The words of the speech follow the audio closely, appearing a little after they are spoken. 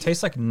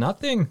Tastes like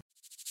nothing.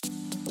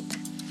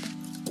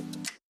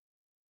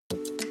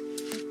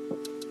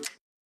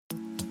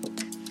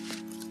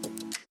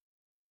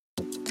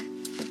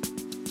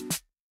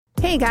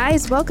 Hey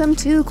guys, welcome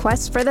to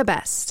Quest for the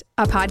Best,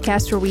 a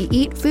podcast where we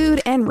eat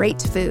food and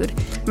rate food.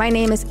 My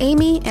name is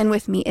Amy, and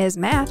with me is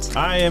Matt.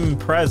 I am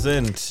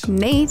present.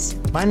 Nate.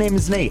 My name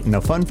is Nate, and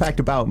a fun fact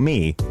about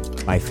me,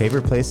 my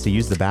favorite place to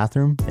use the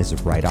bathroom is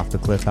right off the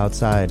cliff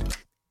outside.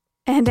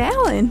 And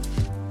Alan.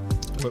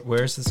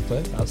 Where's this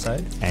cliff?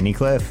 Outside? Any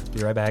cliff.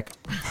 Be right back.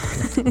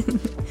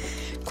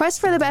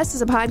 Quest for the Best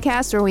is a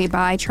podcast where we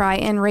buy, try,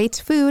 and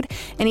rate food.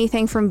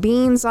 Anything from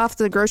beans off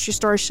the grocery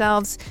store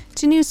shelves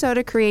to new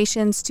soda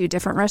creations to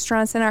different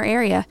restaurants in our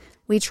area.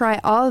 We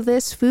try all of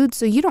this food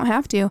so you don't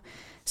have to.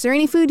 Is there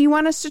any food you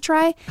want us to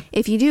try?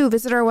 If you do,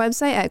 visit our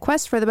website at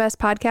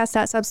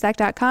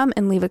questforthebestpodcast.substack.com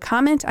and leave a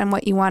comment on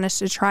what you want us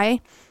to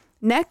try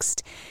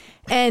next,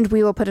 and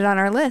we will put it on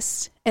our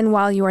list. And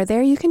while you are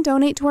there, you can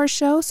donate to our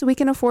show so we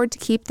can afford to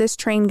keep this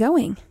train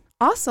going.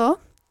 Also,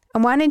 I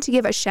wanted to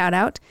give a shout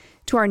out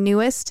to our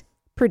newest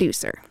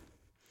producer.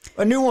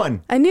 A new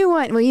one.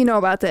 Well, you know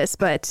about this,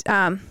 but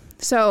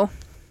so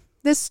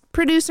this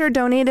producer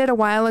donated a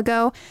while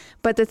ago,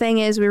 but the thing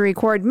is we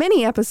record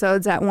many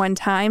episodes at one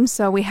time,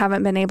 so we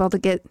haven't been able to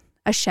get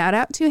a shout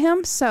out to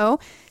him. So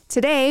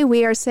today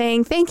we are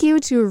saying thank you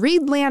to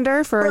Reed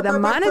Lander for the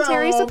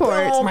monetary support.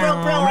 Reed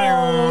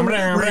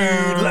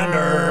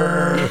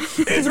Lander.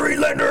 It's Reed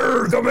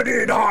Lander coming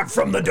in hot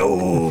from the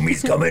dome.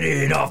 He's coming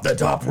in off the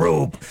top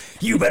rope.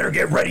 You better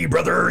get ready,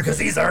 brother, because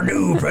he's our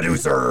new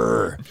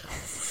producer.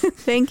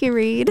 Thank you,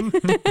 Reed.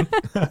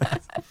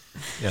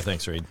 Yeah,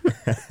 thanks, Reed.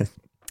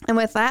 And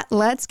with that,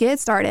 let's get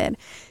started.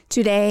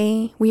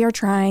 Today we are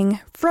trying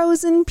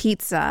frozen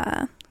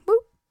pizza. Woo.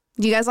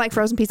 Do you guys like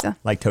frozen pizza?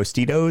 Like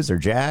Tostitos or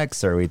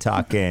Jack's? Are we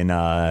talking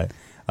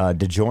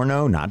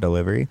DiGiorno, not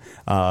delivery?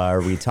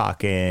 Are we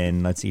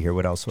talking, let's see here,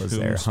 what else was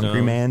there? Tombstone.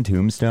 Hungry Man,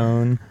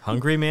 Tombstone?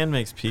 Hungry Man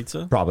makes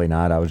pizza? Probably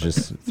not. I was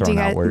just throwing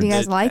out words. Do you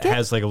guys like it?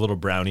 Has like a little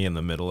brownie in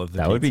the middle of the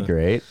That pizza. would be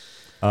great.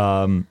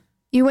 You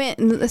went,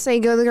 let's say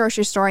you go to the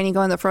grocery store and you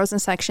go in the frozen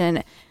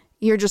section.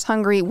 You're just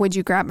hungry. Would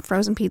you grab a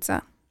frozen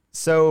pizza?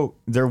 So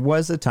there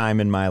was a time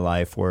in my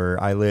life where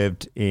I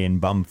lived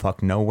in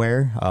bumfuck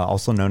nowhere,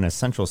 also known as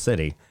Central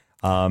City.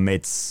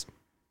 It's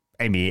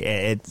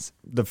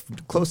the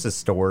closest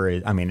store.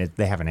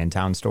 They have an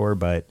in-town store,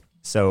 but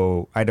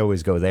so I'd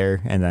always go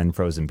there and then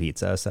frozen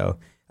pizza. So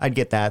I'd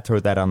get that, throw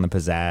that on the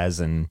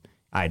pizzazz, and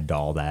I'd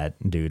doll that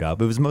dude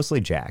up. It was mostly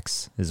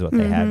Jack's is what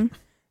they had.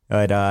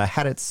 But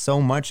had it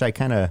so much, I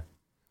kind of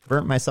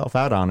burnt myself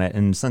out on it.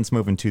 And since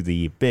moving to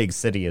the big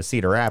city of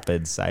Cedar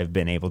Rapids, I've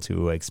been able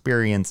to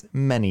experience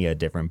many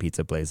different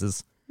pizza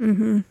places.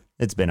 Mm-hmm.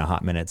 It's been a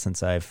hot minute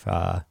since I've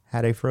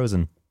had a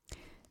frozen.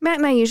 Matt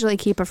and I usually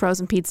keep a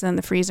frozen pizza in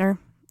the freezer.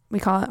 We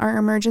call it our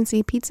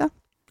emergency pizza,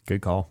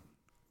 Good call.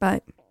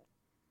 but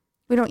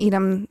we don't eat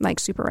them like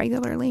super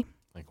regularly.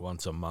 Like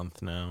once a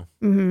month now,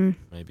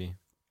 maybe.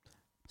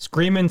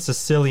 Screamin'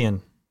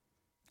 Sicilian.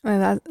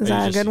 Is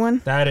that a good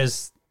one? That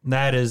is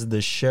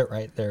the shit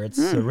right there. It's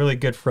a really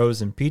good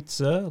frozen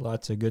pizza.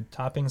 Lots of good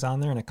toppings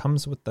on there, and it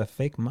comes with the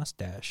fake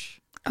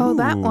mustache. Oh,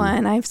 that Ooh.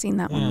 one. I've seen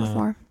that one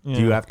before. Yeah.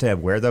 Do you have to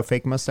wear the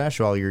fake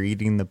mustache while you're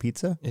eating the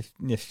pizza? If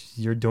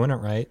you're doing it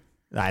right.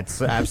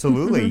 That's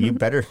absolutely. You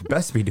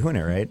best be doing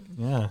it right.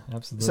 Yeah,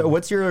 absolutely.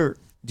 So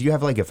do you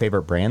have like a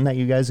favorite brand that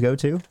you guys go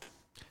to?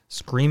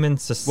 Screamin' Well,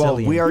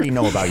 Sicilian. we already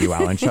know about you,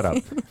 Alan. Shut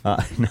up.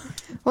 No.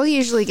 We'll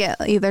usually get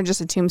either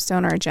just a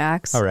Tombstone or a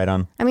Jack's. All right,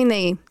 on. I mean,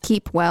 they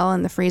keep well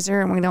in the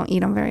freezer and we don't eat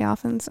them very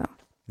often. So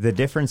The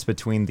difference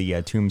between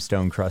the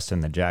Tombstone crust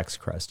and the Jack's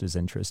crust is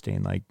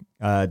interesting. Like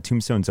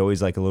Tombstone's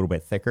always like a little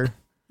bit thicker.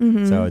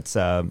 So it's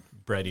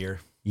Breadier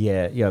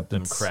yeah.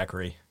 than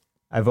crackery.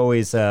 I've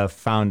always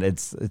found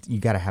it's you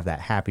got to have that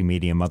happy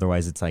medium.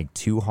 Otherwise, it's like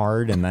too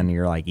hard, and then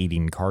you're like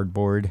eating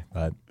cardboard.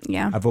 But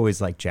yeah. I've always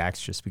liked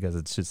Jack's just because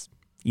it's just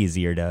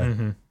easier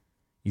to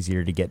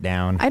get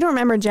down. I don't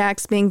remember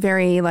Jack's being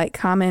very like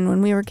common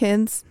when we were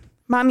kids.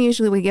 Mom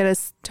usually would get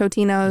us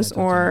Totino's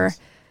or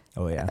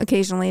Oh yeah.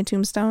 occasionally a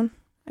Tombstone,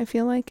 I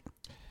feel like.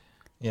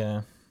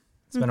 Yeah.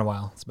 It's been a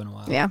while.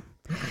 Yeah.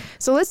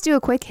 So let's do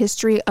a quick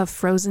history of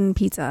frozen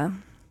pizza.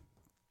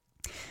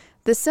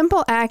 The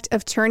simple act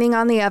of turning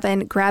on the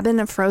oven, grabbing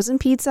a frozen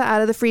pizza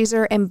out of the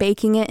freezer and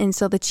baking it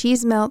until the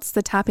cheese melts,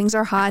 the toppings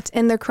are hot,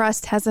 and the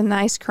crust has a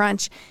nice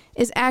crunch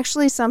is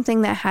actually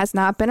something that has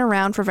not been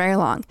around for very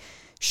long.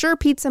 Sure,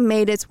 pizza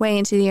made its way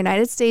into the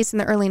United States in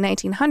the early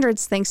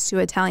 1900s thanks to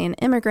Italian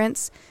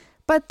immigrants,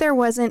 but there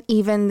wasn't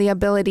even the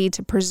ability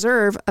to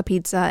preserve a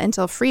pizza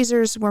until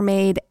freezers were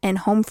made and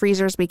home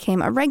freezers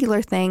became a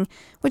regular thing,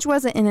 which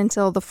wasn't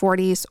until the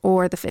 40s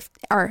or the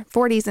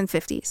 40s and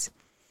 50s.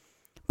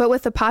 But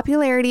with the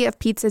popularity of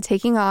pizza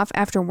taking off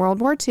after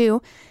World War II,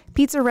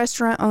 pizza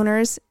restaurant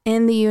owners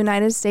in the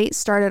United States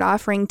started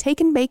offering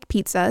take and bake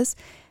pizzas,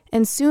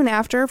 and soon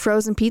after,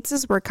 frozen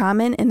pizzas were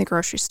common in the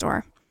grocery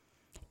store.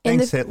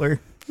 Thanks, Hitler.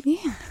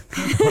 Yeah.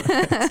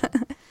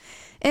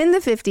 In the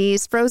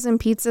 50s, frozen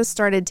pizza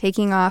started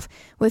taking off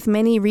with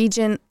many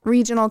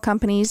regional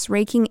companies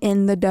raking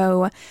in the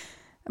dough.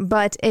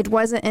 But it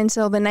wasn't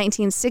until the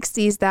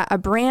 1960s that a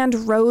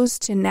brand rose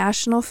to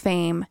national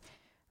fame.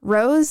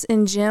 Rose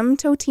and Jim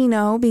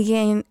Totino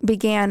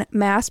began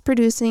mass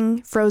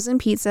producing frozen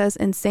pizzas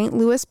in St.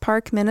 Louis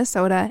Park,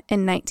 Minnesota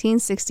in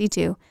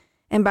 1962.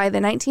 And by the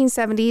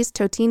 1970s,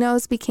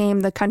 Totino's became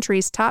the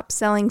country's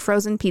top-selling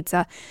frozen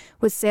pizza,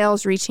 with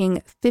sales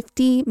reaching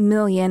 50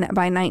 million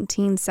by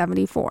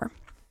 1974.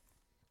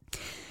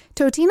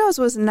 Totino's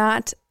was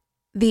not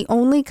the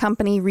only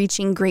company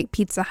reaching great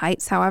pizza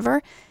heights,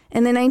 however.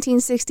 In the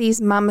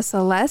 1960s, Mama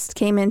Celeste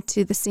came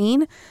into the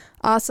scene.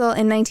 Also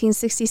in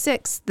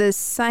 1966, the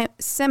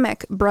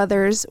Simic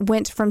brothers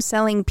went from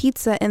selling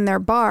pizza in their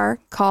bar,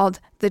 called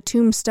the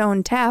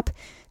Tombstone Tap,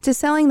 to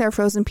selling their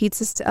frozen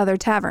pizzas to other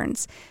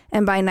taverns.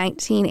 And by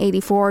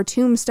 1984,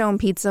 Tombstone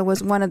Pizza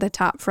was one of the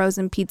top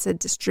frozen pizza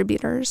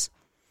distributors.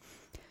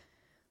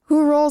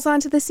 Who rolls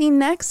onto the scene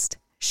next?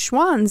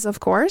 Schwan's, of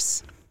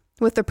course,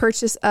 with the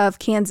purchase of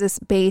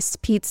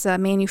Kansas-based pizza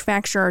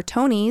manufacturer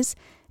Tony's.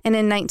 And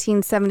in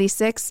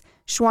 1976,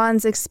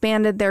 Schwan's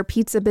expanded their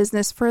pizza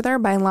business further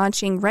by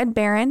launching Red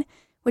Baron,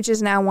 which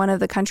is now one of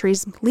the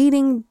country's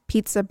leading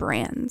pizza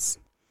brands.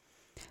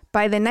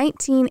 By the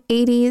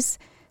 1980s,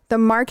 the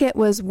market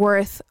was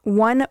worth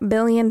 $1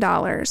 billion.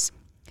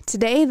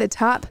 Today, the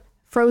top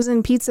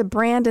frozen pizza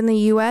brand in the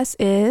U.S.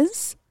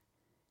 is...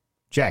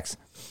 Jack's.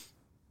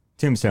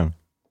 Tombstone.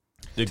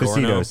 DiGiorno.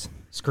 Tostitos.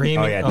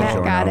 Screaming. Oh, yeah, Matt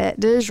DiGiorno. got it.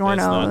 That's not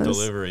DiGiorno's.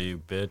 delivery, you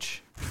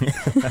bitch.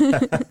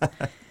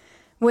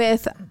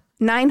 With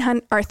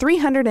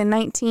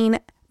 319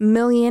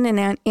 million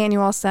in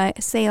annual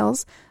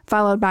sales,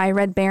 followed by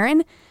Red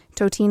Baron,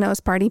 Totino's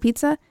Party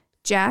Pizza,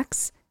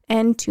 Jack's,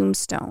 and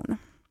Tombstone.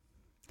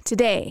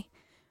 Today,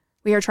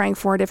 we are trying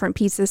 4 different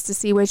pizzas to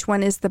see which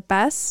one is the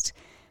best,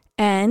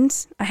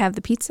 and I have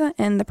the pizza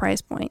and the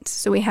price point.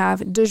 So we have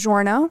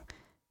DiGiorno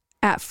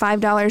at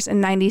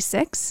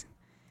 $5.96,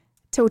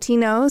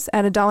 Totino's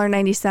at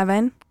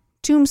 $1.97,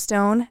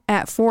 Tombstone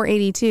at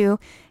 $4.82,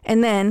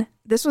 and then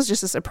this was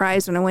just a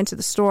surprise when I went to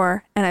the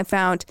store and I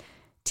found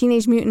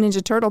Teenage Mutant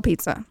Ninja Turtle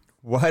pizza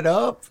What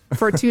up?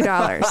 for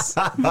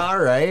 $2. All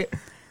right.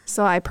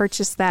 So I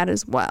purchased that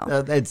as well.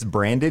 It's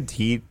branded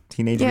Teenage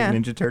Yeah.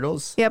 Mutant Ninja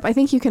Turtles. Yep, I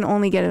think you can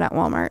only get it at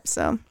Walmart.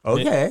 So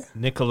Okay.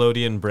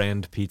 Nickelodeon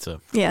brand pizza.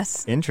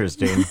 yes.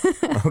 Interesting.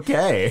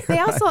 Okay. They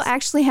also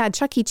actually had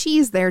Chuck E.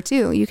 Cheese there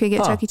too. You could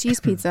get Chuck E. Cheese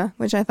pizza,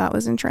 which I thought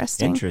was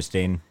interesting.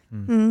 Interesting.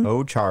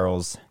 Oh,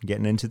 Charles,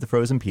 getting into the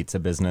frozen pizza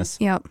business.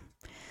 Yep.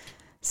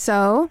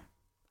 So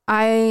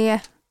I'm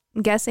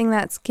guessing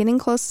that's getting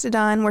close to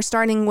done. We're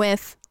starting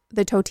with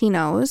the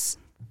Totino's.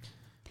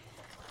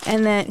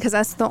 And then, because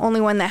that's the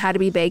only one that had to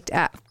be baked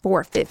at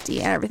 450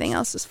 and everything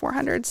else is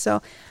 400.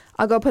 So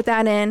I'll go put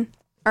that in,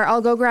 or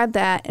I'll go grab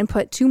that and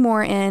put 2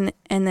 more in.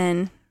 And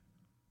then,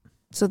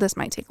 so this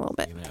might take a little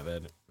bit. You can have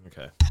it.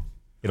 Okay.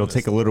 It'll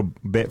take a little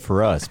bit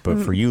for us, but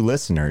for you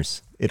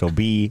listeners, it'll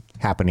be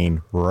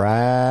happening right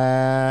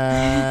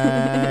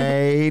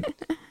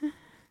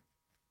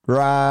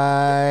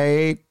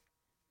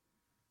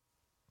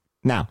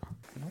now.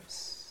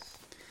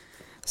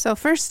 So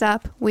first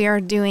up, we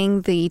are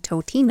doing the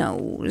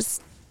Totino's.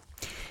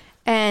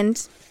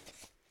 And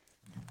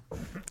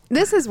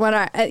this is what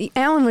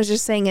Alan was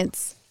just saying,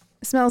 it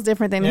smells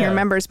different than he Yeah.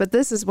 remembers, but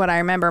this is what I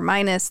remember.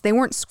 Minus, they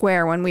weren't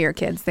square when we were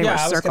kids. They were I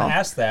was circle. going to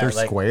ask that. They're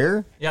like,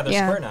 square? Yeah, they're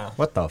Yeah. square now.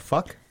 What the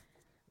fuck?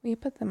 Will you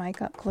put the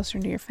mic up closer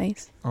to your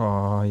face?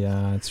 Oh,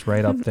 yeah, it's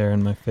right up there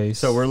in my face.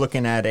 So we're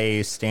looking at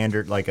a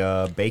standard, like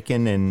a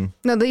bacon and...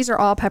 No, these are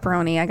all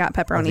pepperoni. I got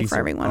pepperoni for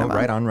every one of them.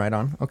 Right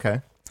on.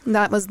 Okay.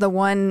 That was the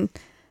one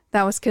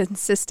that was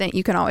consistent.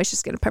 You can always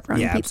just get a pepperoni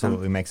Yeah, pizza.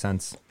 absolutely. Makes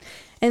sense.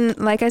 And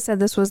like I said,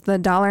 this was the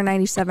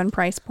 $1.97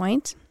 price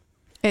point.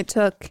 It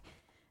took,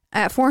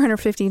 at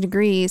 450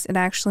 degrees, it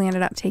actually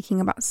ended up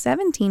taking about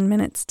 17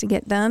 minutes to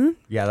get done.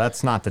 Yeah,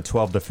 that's not the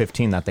 12 to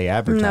 15 that they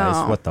advertise.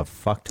 No. What the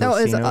fuck, No,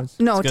 it was, Tostino's?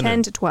 no, It's gonna-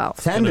 10 to 12.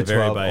 10 gonna to vary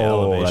 12. by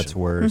Oh, elevation. that's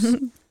worse.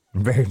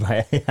 Very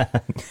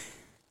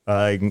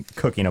by...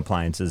 cooking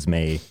appliances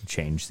may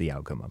change the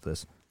outcome of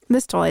this.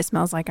 This totally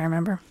smells like I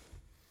remember.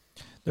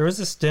 There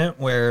was a stint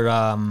where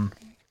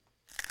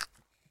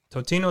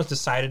Totino's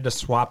decided to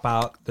swap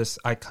out this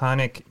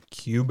iconic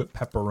cube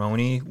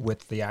pepperoni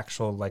with the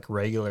actual like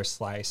regular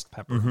sliced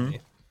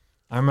pepperoni.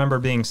 I remember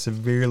being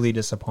severely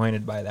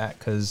disappointed by that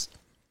because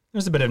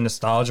there's a bit of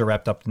nostalgia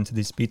wrapped up into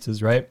these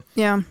pizzas, right?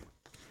 Yeah.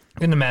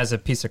 Didn't them as a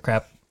piece of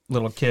crap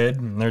little kid,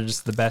 and they're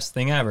just the best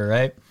thing ever,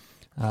 right?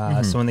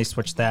 So when they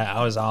switched that,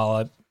 I was all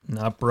up in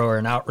uproar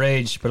and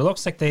outraged. But it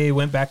looks like they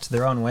went back to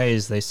their own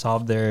ways. They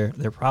solved their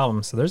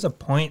problem. So there's a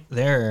point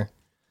there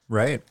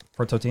Right.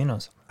 for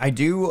Totino's. I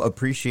do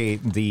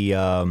appreciate the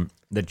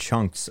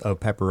chunks of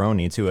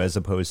pepperoni too, as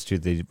opposed to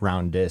the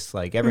round disc.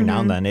 Like every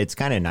now and then, it's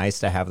kind of nice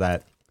to have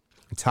that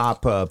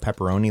top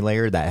pepperoni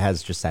layer that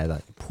has just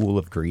that pool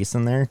of grease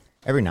in there.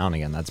 Every now and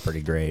again, that's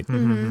pretty great.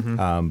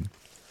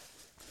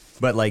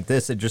 But like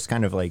this, it just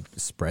kind of like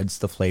spreads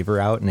the flavor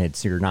out,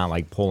 and you're not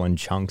like pulling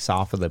chunks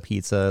off of the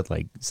pizza.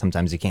 Like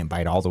sometimes you can't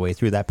bite all the way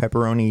through that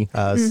pepperoni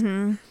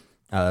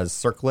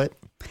circlet.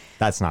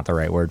 That's not the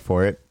right word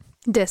for it.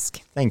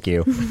 Disc. Thank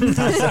you.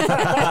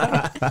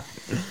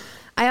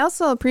 I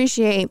also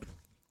appreciate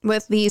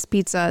with these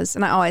pizzas,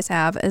 and I always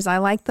have, is I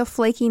like the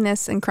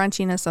flakiness and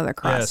crunchiness of the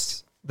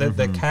crust. Yes,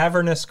 the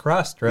cavernous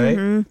crust,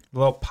 right?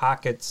 Little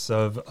pockets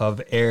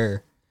of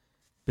air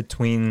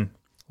between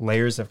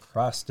layers of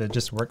crust. It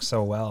just works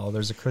so well.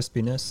 There's a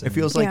crispiness. It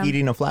feels like Yeah.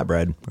 eating a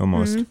flatbread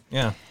almost.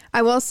 yeah.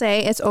 I will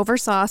say it's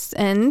oversauced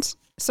and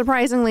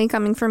surprisingly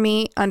coming from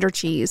me, under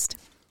cheesed.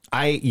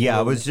 I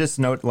was just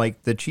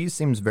like the cheese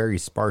seems very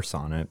sparse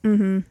on it.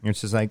 Mm-hmm.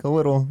 It's just like a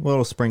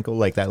little sprinkle,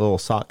 like that little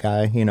sock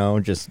guy,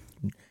 just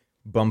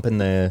bumping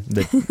the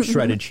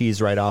shredded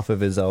cheese right off of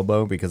his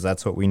elbow because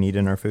that's what we need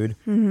in our food.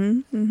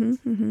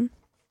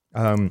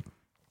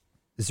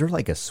 Is there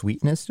like a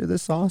sweetness to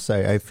this sauce?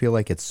 I feel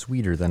like it's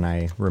sweeter than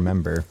I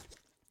remember.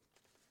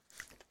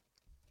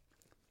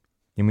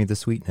 Give me the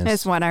sweetness.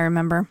 Is what I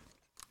remember.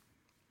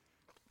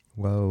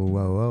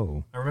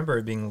 Whoa. I remember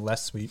it being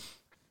less sweet.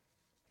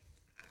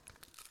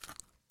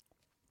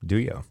 Do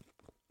you?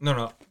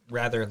 No.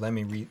 Rather, let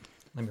me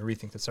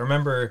rethink this.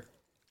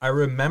 I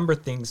remember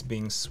things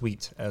being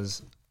sweet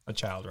as a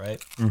child, right?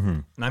 Mm-hmm.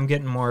 And I'm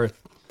getting more. This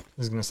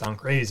is gonna sound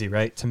crazy,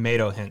 right?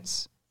 Tomato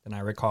hints than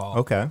I recall.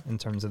 Okay. In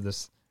terms of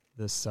this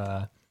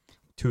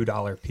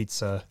 $2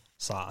 pizza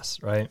sauce,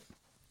 right?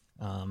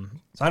 So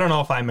I don't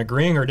know if I'm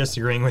agreeing or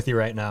disagreeing with you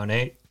right now,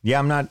 Nate. Yeah,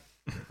 I'm not.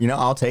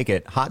 I'll take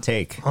it. Hot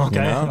take.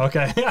 Okay.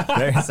 Okay.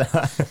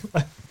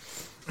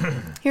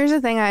 Here's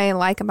the thing I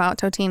like about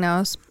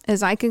Totino's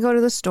is I could go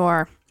to the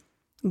store,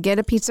 get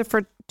a pizza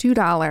for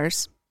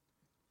 $2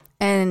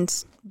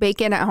 and bake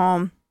it at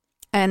home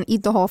and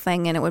eat the whole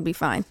thing and it would be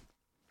fine.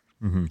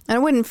 Mm-hmm. And I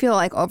wouldn't feel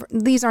like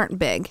these aren't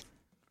big.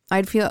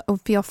 I'd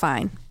feel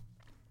fine.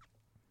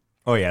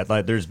 Oh yeah,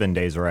 like there's been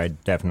days where I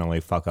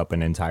definitely fuck up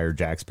an entire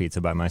Jack's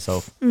pizza by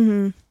myself.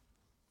 Mm-hmm.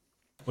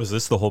 Was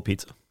this the whole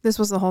pizza? This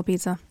was the whole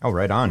pizza. Oh,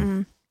 right on.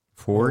 Mm-hmm.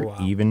 4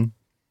 even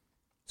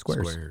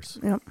squares.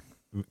 Yep.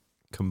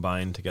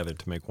 Combined together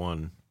to make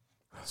one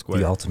square.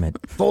 The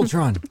ultimate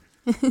Voltron.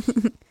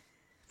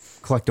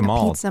 Collect them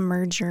all. Pizza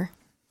merger.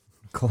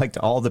 Collect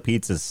all the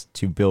pizzas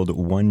to build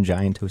one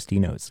giant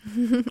Totino's.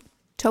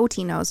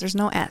 Totino's. There's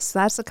no S.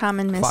 That's a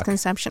common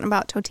misconception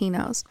about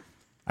Totino's.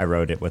 I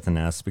wrote it with an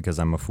S because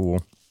I'm a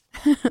fool.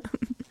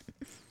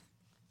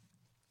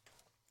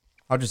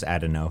 I'll just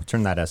add a no.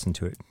 Turn that S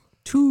into it.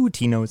 Two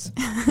Tinos.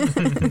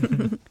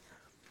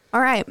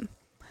 All right.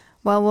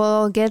 Well,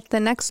 we'll get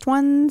the next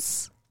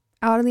ones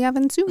out of the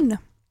oven soon.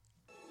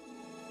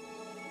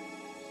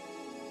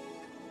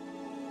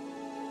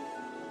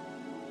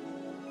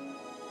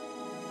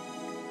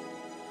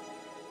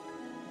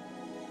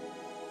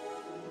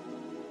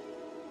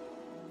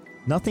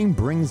 Nothing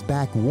brings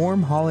back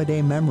warm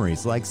holiday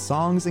memories like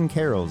songs and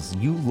carols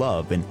you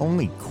love, and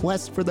only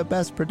Quest for the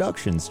Best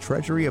Productions'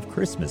 Treasury of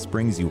Christmas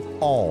brings you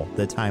all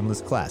the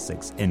timeless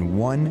classics in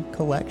one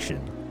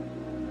collection.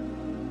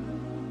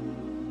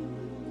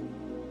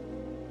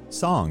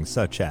 Songs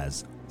such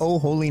as "O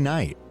Holy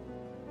Night,"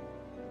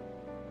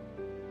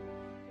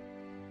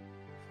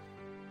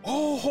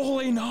 "O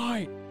holy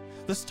night,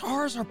 the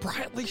stars are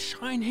brightly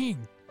shining.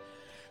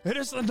 It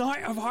is the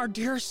night of our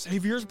dear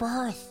Savior's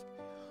birth.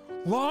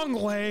 Long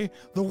lay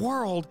the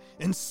world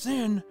in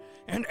sin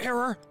and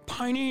error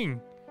pining,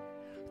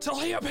 till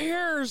he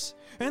appears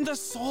and the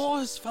soul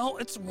has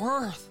felt its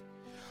worth.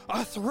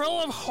 A thrill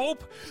of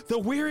hope the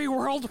weary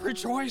world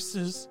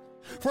rejoices,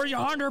 for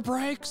yonder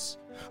breaks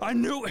a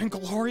new and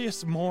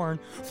glorious morn.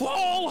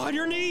 Fall on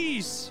your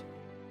knees.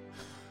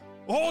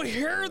 Oh,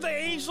 hear the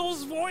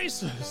angels'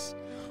 voices.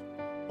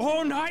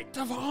 O night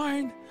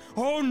divine,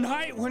 O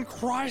night when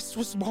Christ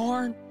was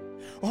born.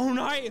 O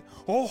night,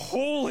 O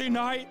holy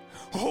night,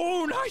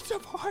 O night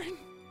divine."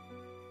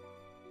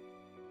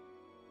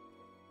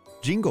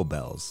 Jingle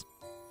Bells.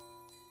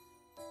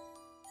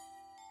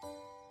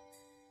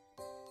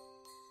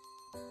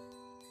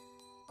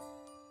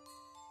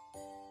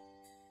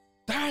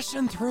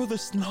 Dashing through the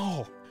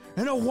snow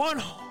in a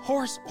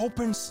one-horse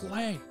open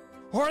sleigh,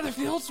 o'er the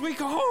fields we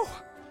go,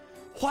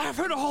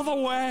 laughing all the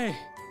way.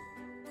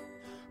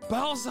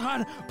 Bells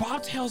on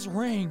bobtails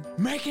ring,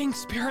 making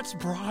spirits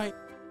bright.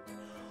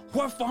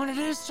 What fun it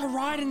is to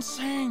ride and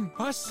sing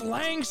a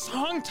sleighing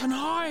song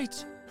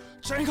tonight.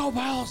 Jingle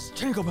bells,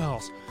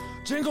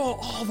 jingle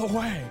all the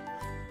way.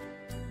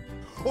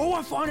 Oh,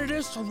 what fun it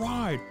is to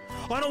ride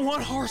on a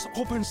one-horse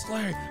open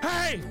sleigh.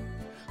 Hey,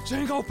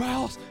 jingle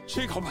bells,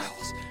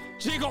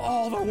 jingle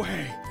all the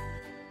way.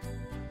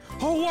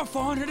 Oh, what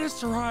fun it is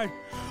to ride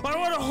on a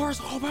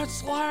one-horse open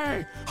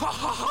sleigh. Ha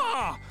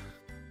ha ha.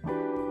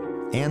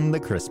 And the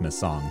Christmas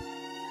song.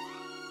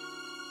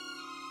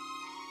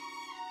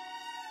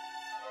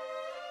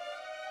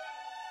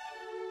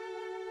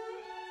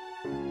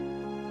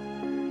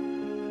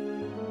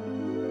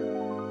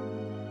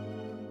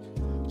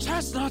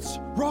 Chestnuts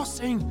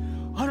roasting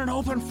on an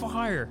open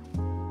fire.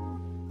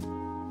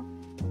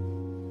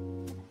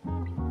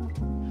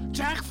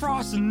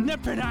 frost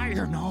nipping at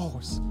your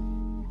nose.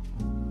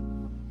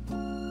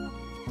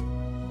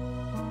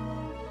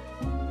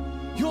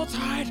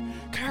 Yuletide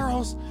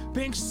carols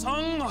being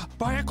sung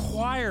by a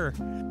choir.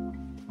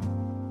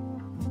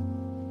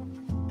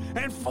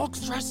 And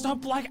folks dressed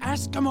up like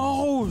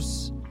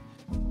Eskimos.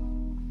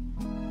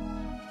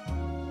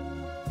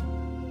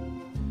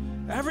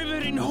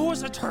 Everybody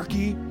knows a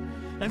turkey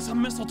and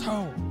some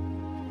mistletoe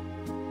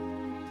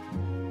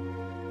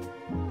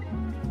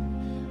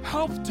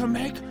help to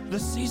make the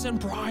season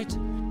bright.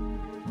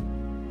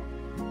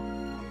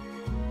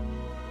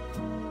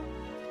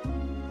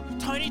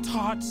 Tiny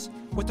tots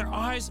with their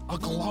eyes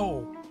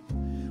aglow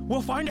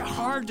will find it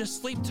hard to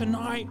sleep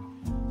tonight.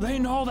 They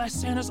know that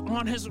Santa's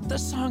on his...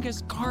 This song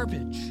is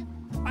garbage.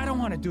 I don't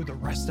want to do the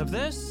rest of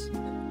this.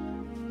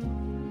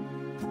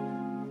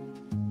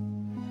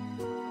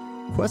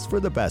 Quest for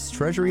the Best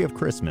Treasury of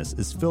Christmas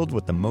is filled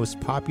with the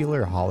most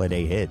popular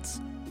holiday hits.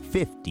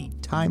 50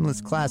 timeless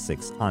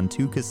classics on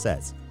 2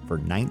 cassettes for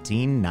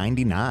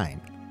 $19.99.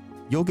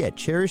 You'll get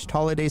cherished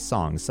holiday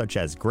songs such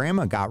as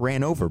Grandma Got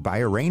Ran Over by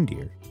a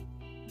Reindeer,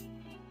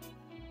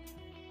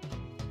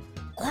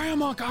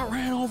 Grandma got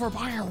ran over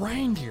by a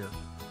reindeer.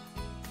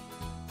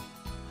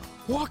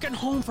 Walking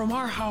home from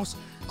our house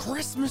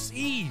Christmas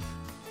Eve.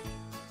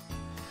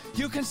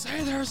 You can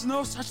say there's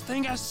no such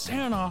thing as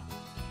Santa.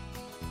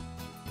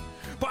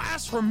 But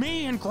as for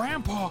me and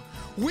Grandpa,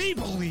 we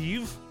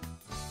believe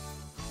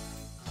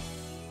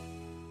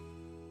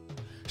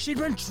she'd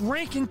been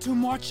drinking too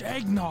much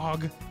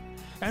eggnog,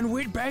 and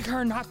we'd beg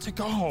her not to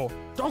go.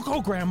 Don't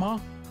go, Grandma.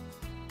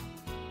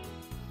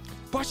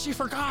 But she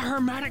forgot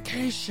her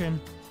medication,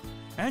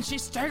 and she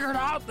staggered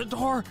out the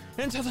door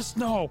into the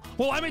snow.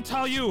 Well, let me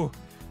tell you,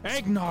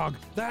 eggnog,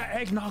 that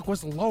eggnog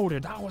was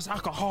loaded. That was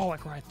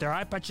alcoholic right there.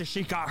 I bet you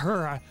she got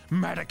her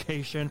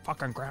medication,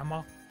 fucking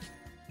Grandma.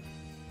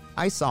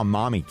 I Saw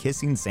Mommy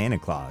Kissing Santa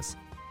Claus.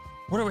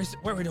 What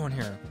are we doing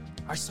here?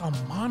 I saw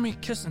Mommy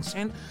kissing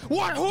Santa.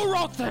 What? Who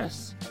wrote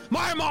this?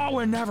 My mom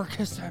would never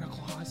kiss Santa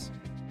Claus.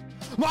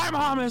 My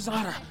mom is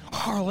not a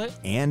harlot.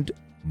 And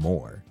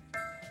more.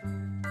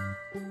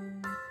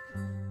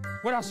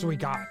 What else do we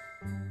got?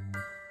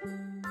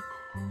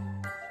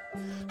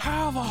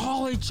 Have a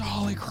holly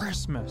jolly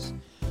Christmas.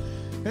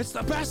 It's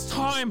the best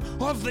time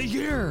of the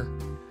year.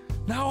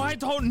 Now, I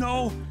don't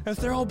know if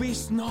there'll be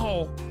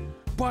snow,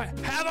 but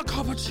have a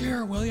cup of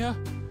cheer, will ya?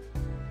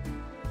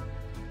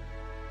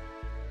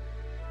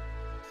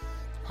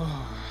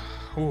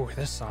 Ooh,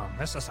 this song.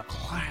 This is a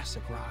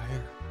classic right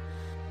here.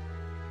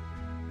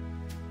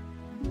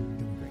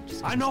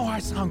 I know I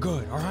sound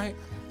good, all right?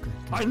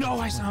 I know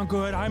I sound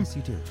good. I'm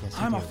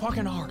a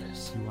fucking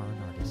artist. You are an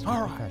artist.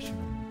 All right.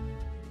 Professional.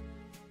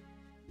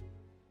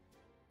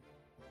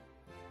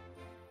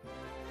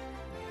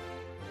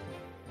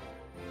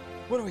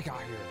 What do we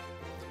got here?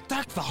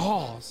 Deck the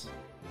halls.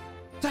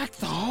 Deck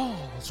the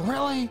halls.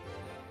 Really?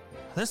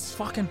 This is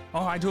fucking... Oh,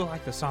 I do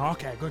like this song.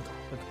 Okay, good call.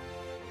 Good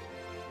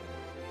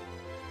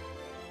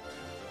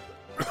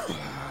call.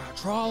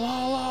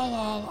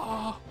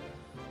 Tra-la-la-la-la.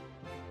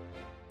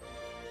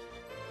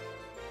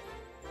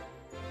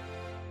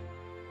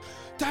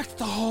 Deck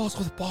the halls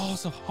with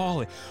balls of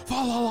holly.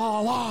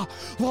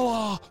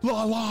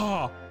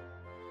 Fa-la-la-la-la-la-la-la-la.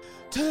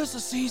 'Tis the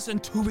season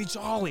to be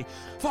jolly.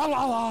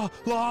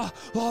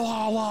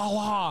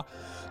 Fa-la-la-la-la-la-la-la.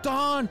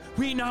 Don,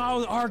 we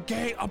now are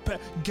gay up at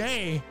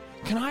gay.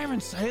 Can I even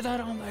say that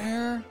on the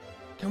air?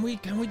 Can we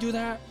do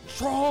that?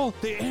 Troll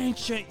the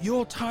ancient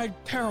Yuletide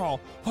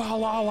carol.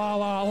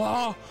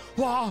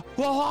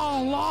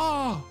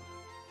 La-la-la-la-la-la-la-la-la.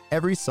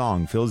 Every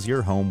song fills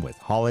your home with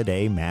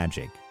holiday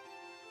magic.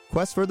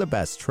 Quest for the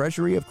Best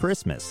Treasury of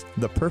Christmas,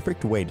 the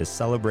perfect way to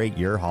celebrate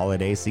your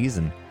holiday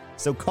season.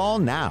 So call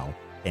now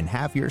and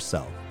have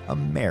yourself a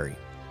merry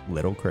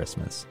little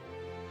Christmas.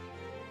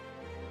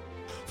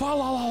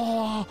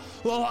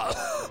 Fa-la-la-la-la-la.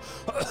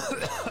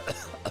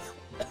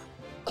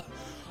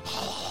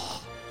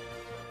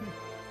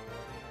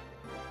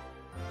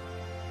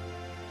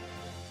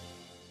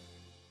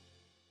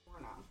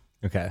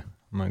 Okay,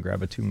 I'm gonna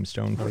grab a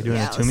tombstone for Are we you.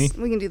 doing a tombie?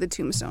 We can do the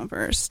tombstone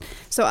first.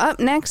 So up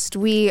next,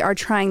 we are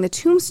trying the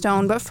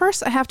tombstone. But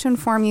first, I have to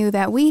inform you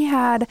that we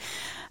had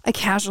a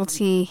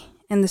casualty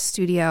in the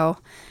studio.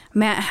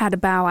 Matt had to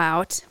bow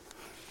out.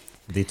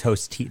 The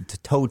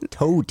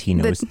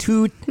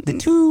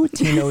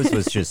Tino's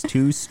was just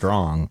too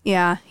strong.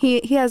 Yeah,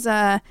 he has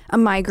a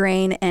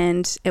migraine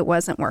and it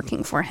wasn't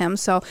working for him.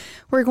 So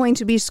we're going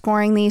to be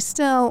scoring these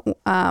still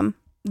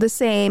the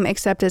same,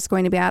 except it's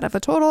going to be out of a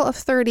total of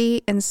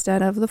 30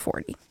 instead of the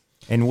 40.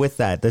 And with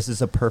that, this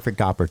is a perfect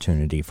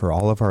opportunity for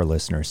all of our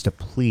listeners to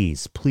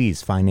please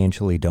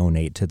financially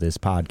donate to this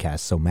podcast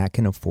so Matt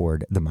can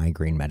afford the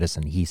migraine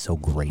medicine he so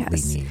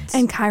greatly needs.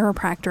 And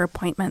chiropractor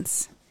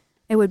appointments.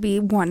 It would be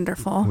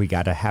wonderful. We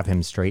got to have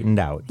him straightened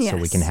out so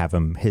we can have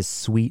him, his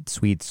sweet,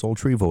 sweet,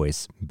 sultry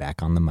voice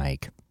back on the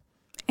mic.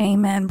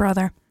 Amen,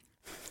 brother.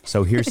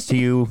 So here's to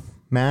you,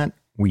 Matt.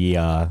 We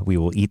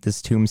will eat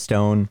this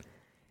tombstone.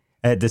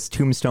 This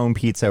Tombstone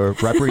Pizza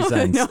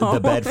represents the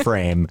bed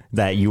frame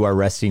that you are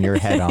resting your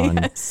head on.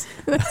 Yes,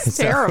 that's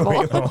terrible.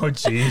 Oh,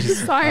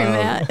 jeez. Sorry,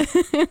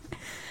 Matt.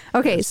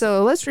 Okay,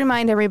 so let's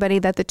remind everybody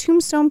that the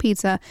Tombstone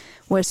Pizza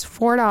was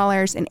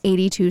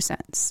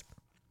 $4.82.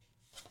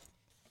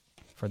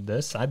 For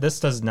this, this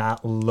does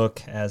not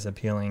look as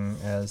appealing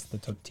as the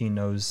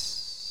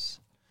Totino's.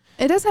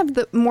 It does have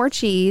the more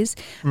cheese.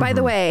 By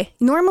the way,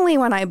 normally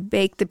when I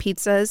bake the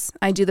pizzas,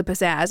 I do the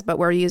pizzazz, but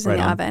we're using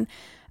the oven.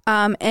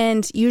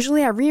 And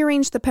usually I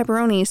rearrange the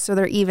pepperonis so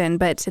they're even,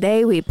 but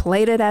today we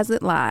played it as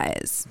it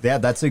lies. Yeah,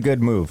 that's a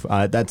good move.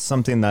 That's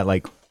something that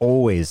like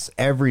always,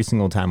 every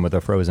single time with a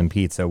frozen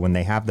pizza, when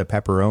they have the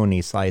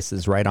pepperoni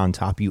slices right on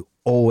top, you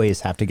always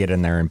have to get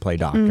in there and play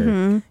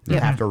doctor. You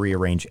have to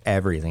rearrange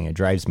everything. It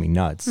drives me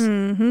nuts.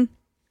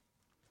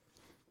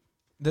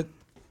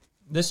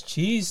 This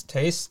cheese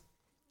tastes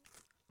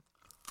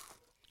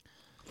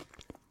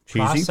Cheesy?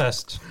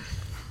 processed.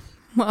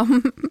 Well,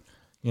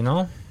 You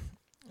know,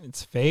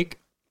 it's fake,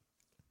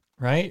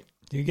 right?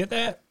 Do you get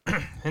that?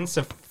 Hints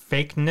of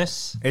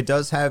fakeness. It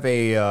does have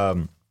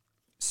a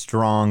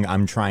strong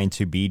 "I'm trying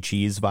to be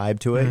cheese" vibe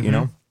to it. You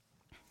know,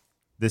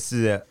 this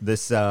is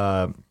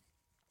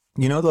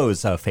you know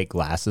those fake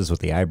glasses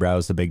with the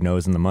eyebrows, the big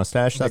nose, and the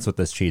mustache. That's what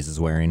this cheese is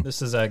wearing.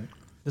 This is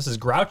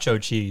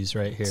Groucho cheese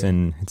right here.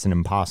 It's an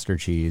imposter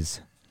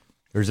cheese.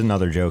 There's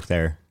another joke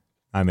there.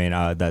 I mean,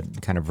 that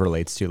kind of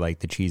relates to like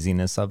the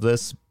cheesiness of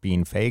this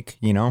being fake.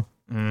 You know,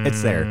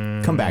 it's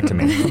there. Come back to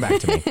me. Come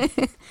back to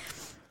me.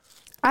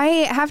 I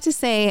have to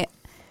say,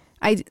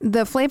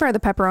 the flavor of the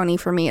pepperoni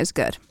for me is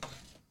good.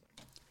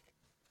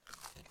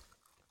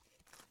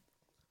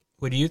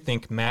 What do you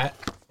think, Matt?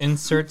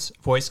 Inserts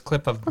voice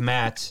clip of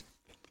Matt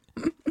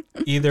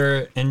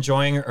either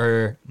enjoying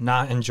or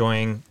not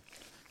enjoying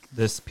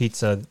this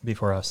pizza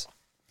before us.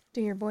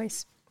 Do your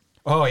voice.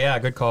 Oh, yeah,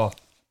 good call.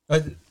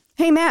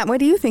 Hey, Matt, what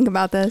do you think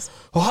about this?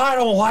 Well, I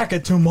don't like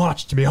it too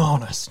much, to be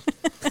honest.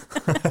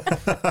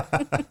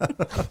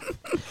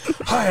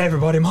 Hi,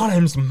 everybody. My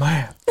name's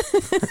Matt.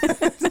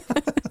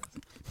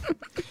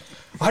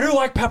 I do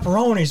like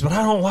pepperonis, but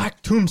I don't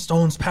like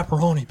Tombstone's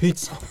pepperoni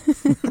pizza.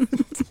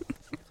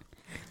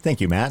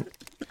 Thank you, Matt.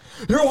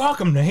 You're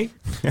welcome, Nate.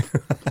 Yeah,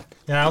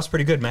 that was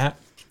pretty good, Matt.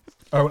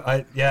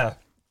 Yeah.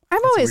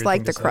 I've always weird liked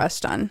thing the to say.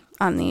 crust on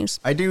these.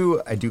 I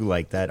do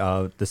like that.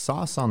 The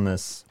sauce on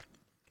this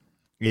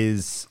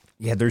is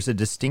there's a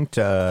distinct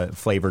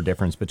flavor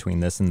difference between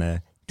this and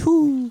the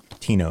two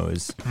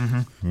Tino's.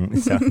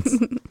 So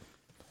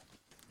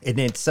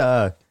it's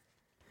I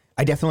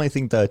definitely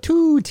think the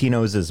two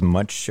Tino's is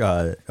much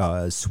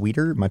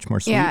sweeter, much more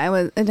sweet.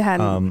 Yeah, it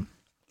had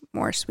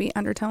more sweet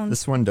undertones.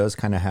 This one does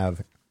kind of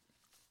have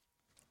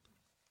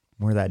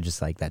more of that,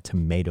 just like that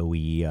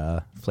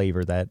tomatoey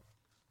flavor that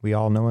we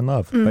all know and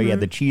love. But yeah,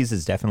 the cheese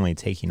is definitely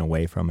taking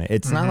away from it.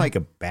 It's not like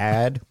a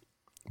bad,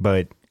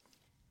 but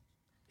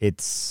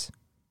it's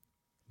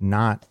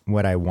not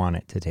what I want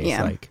it to taste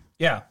like.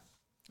 Yeah,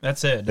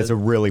 that's it. That's a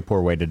really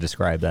poor way to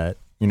describe that.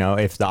 You know,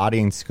 if the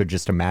audience could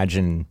just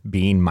imagine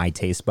being my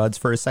taste buds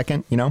for a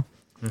second, you know,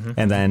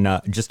 and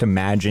then just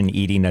imagine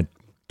eating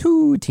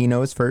two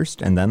Tino's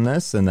first and then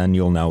this, and then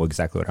you'll know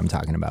exactly what I'm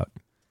talking about.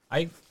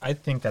 I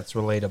think that's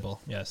relatable.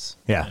 Yes.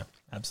 Yeah.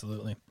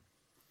 Absolutely.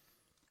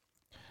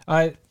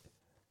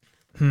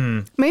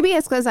 Maybe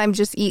it's because I'm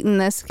just eating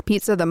this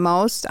pizza the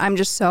most. I'm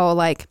just so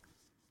like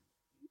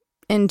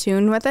in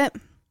tune with it.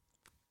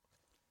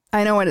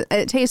 I know what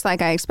it tastes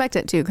like. I expect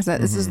it to because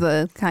this is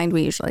the kind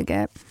we usually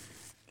get.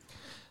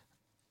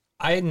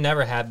 I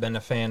never have been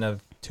a fan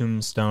of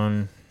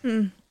Tombstone,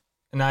 and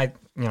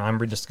I'm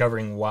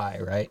rediscovering why.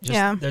 Right?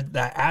 Just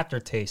that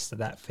aftertaste of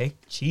that fake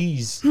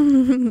cheese,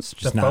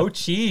 the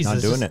faux cheese, not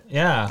is doing just, it.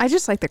 Yeah, I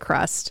just like the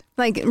crust.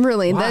 Like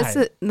really,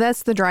 Why?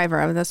 that's the driver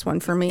of this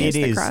one for me. It is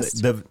the is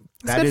crust. that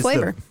good is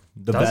flavor.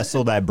 the Does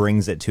vessel that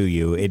brings it to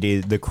you. It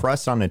is the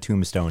crust on a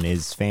Tombstone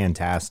is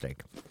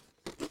fantastic.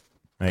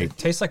 Like it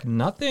tastes like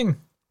nothing.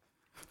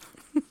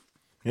 it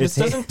This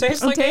doesn't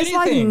taste It like tastes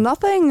like anything.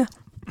 nothing.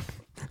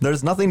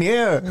 there's nothing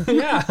here.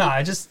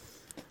 Yeah,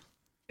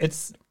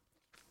 it's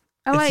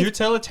I like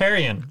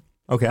utilitarian.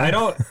 Okay, I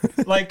don't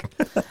like.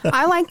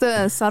 I like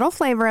the subtle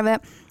flavor of it,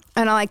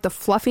 and I like the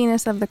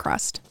fluffiness of the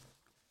crust.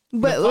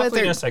 But The with it,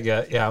 fluffiness I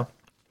get. Yeah.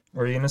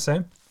 What are you gonna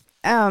say?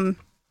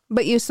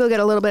 but you still get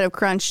a little bit of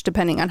crunch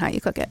depending on how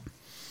you cook it.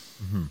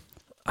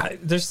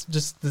 There's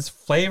just these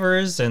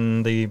flavors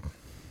and the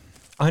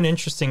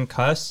uninteresting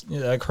crust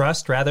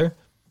rather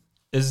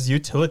is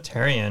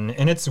utilitarian,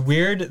 and it's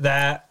weird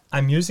that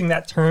I'm using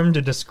that term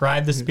to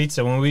describe this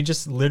pizza when we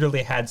just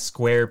literally had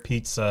square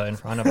pizza in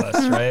front of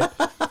us, right?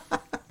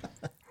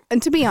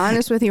 And to be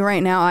honest with you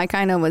right now, I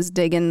kind of was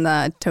digging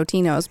the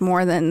Totino's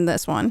more than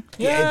this one.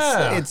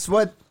 Yeah, it's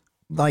what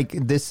like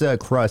this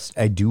crust.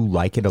 I do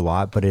like it a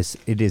lot, but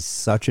it is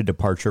such a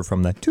departure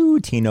from the two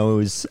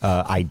Tino's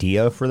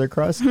idea for the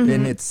crust,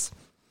 and it's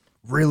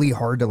really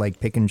hard to like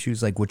pick and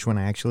choose like which one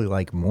I actually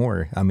like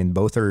more. I mean,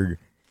 both are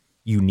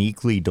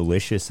uniquely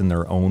delicious in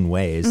their own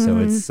ways, so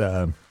it's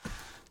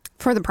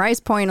For the price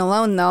point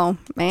alone, though,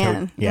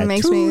 man, Yeah, it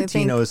makes me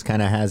think. Totino's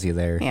kind of has you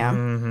there. Yeah.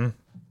 Mm-hmm.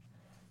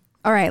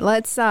 All right,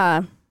 let's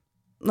have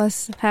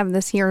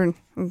this here.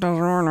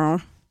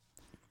 DiGiorno.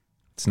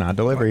 It's not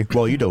delivery.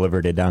 Well, you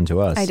delivered it down to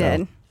us. I so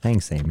did.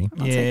 Thanks, Amy.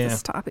 I'll Yeah. take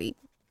this top 8.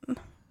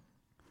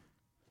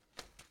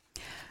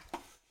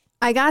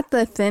 I got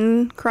the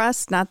thin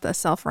crust, not the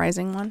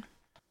self-rising one.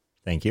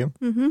 Thank you.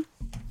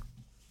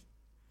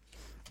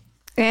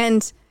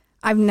 And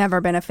I've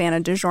never been a fan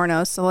of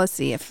DiGiorno, so let's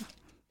see if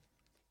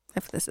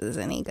this is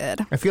any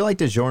good. I feel like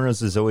DiGiorno's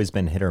has always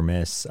been hit or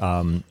miss.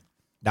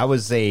 That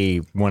was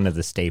one of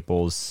the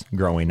staples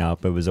growing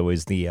up. It was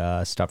always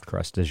the stuffed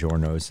crust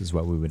DiGiorno's is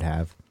what we would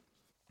have.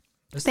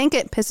 I think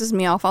it pisses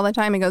me off all the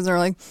time because they're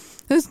like,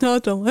 it's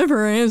not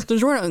delivery, it's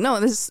DiGiorno. No,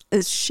 this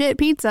is shit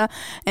pizza,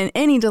 and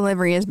any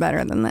delivery is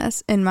better than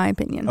this, in my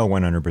opinion. Oh,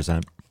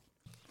 100%.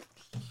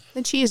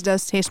 The cheese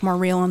does taste more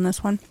real on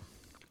this one.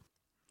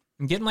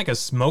 I'm getting like a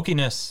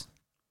smokiness.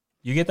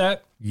 You get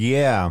that?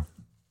 Yeah.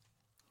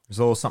 There's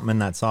a little something in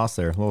that sauce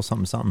there. A little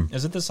something, something.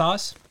 Is it the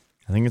sauce?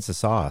 I think it's a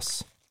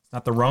sauce.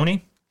 Not the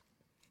Roni?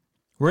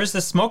 Where is the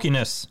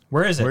smokiness?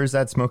 Where is it? Where's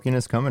that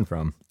smokiness coming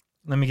from?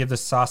 Let me give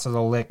this sauce a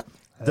lick.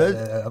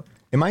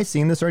 Am I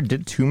seeing this right?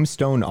 Did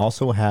Tombstone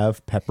also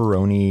have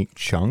pepperoni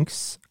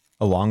chunks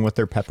along with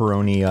their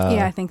pepperoni?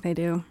 Yeah, I think they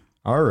do.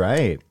 All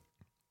right.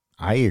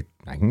 I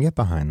can get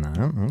behind that.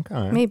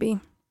 Okay. Maybe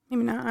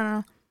not. I don't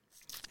know.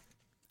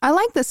 I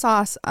like the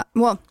sauce.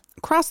 Well,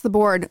 across the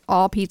board,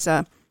 all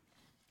pizza,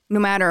 no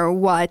matter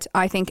what,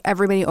 I think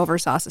everybody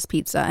oversauces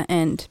pizza,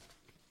 and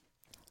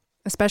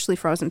especially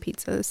frozen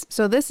pizzas.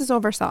 So this is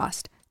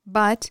oversauced,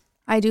 but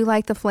I do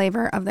like the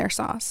flavor of their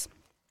sauce.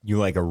 You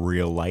like a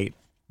real light,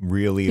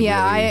 really,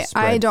 Yeah, really I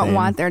spread don't thin?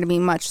 want there to be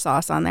much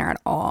sauce on there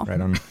at all. Right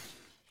on.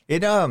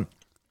 It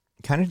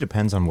kind of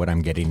depends on what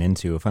I'm getting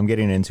into. If I'm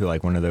getting into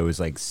like one of those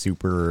like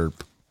super,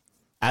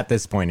 at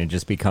this point it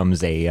just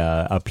becomes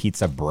a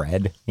pizza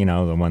bread, you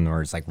know, the one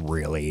where it's like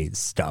really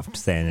stuffed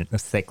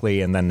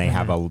thickly, and then they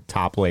have a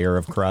top layer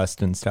of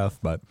crust and stuff.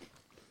 But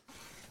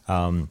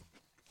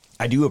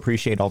I do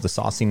appreciate all the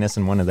sauciness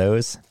in one of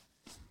those.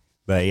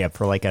 But yeah,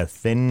 for like a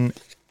thin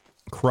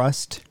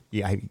crust,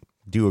 yeah, I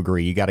do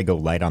agree. You got to go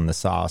light on the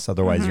sauce,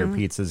 otherwise your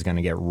pizza is going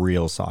to get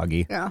real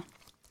soggy. Yeah.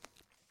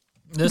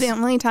 This, The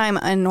only time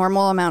a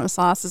normal amount of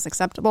sauce is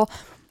acceptable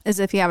is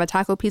if you have a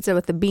taco pizza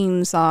with the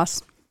bean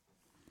sauce.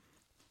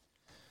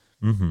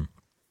 you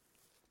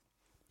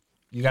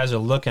guys are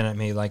looking at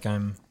me like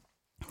I'm...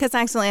 Because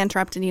I accidentally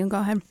interrupted you. Go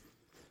ahead.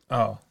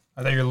 Oh,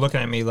 I thought you were looking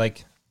at me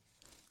like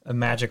a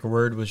magic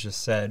word was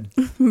just said.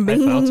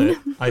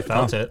 I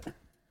felt it.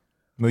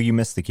 Well, you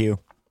missed the cue.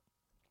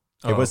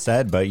 It Oh. was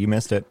said, but you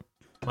missed it.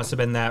 Must have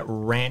been that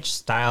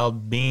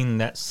ranch-styled bean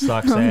that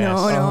sucks Oh,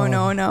 ass.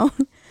 no.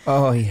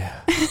 Oh,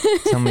 yeah.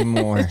 Tell me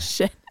more.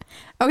 Shit.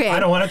 Okay. I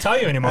don't want to tell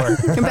you anymore.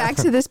 Back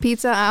to this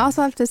pizza. I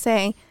also have to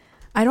say,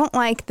 I don't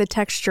like the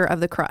texture of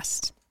the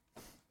crust.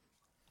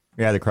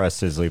 Yeah, the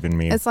crust is leaving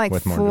me It's like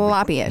with more.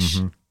 floppy-ish.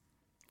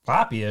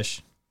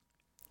 Floppy-ish.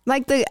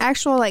 Like the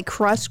actual like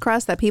crust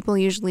that people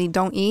usually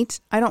don't eat.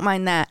 I don't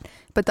mind that.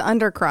 But the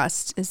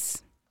undercrust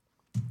is...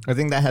 I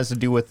think that has to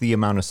do with the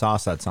amount of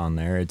sauce that's on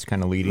there. It's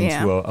kind of leading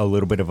Yeah. to a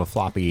little bit of a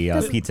floppy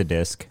pizza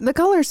disc. The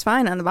color's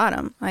fine on the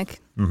bottom. Like,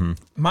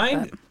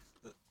 Mine,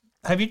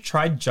 have you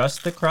tried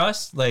just the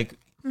crust? Like,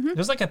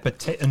 there's like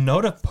a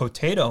note of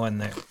potato in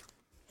there.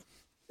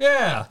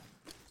 Yeah.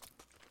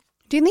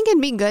 do you think it'd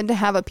be good to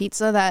have a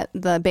pizza that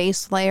the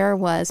base layer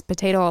was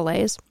potato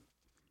allays?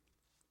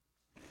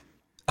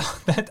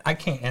 I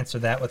can't answer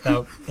that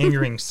without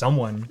angering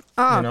someone,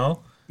 you know?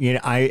 You know,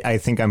 I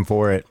think I'm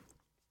for it.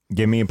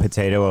 Give me a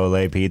potato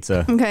olay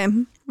pizza. Okay.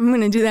 I'm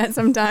going to do that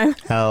sometime.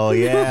 Hell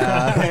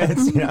yeah.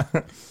 It's, you know,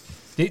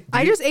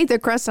 I just ate the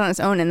crust on its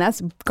own, and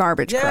that's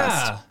garbage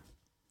crust.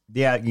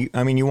 Yeah. yeah,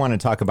 I mean, you want to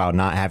talk about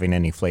not having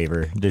any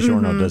flavor.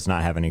 DiGiorno does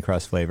not have any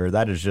crust flavor.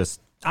 That is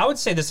just, I would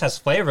say this has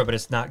flavor, but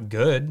it's not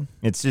good.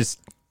 it's just,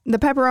 The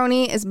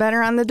pepperoni is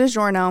better on the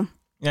DiGiorno,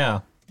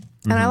 Yeah.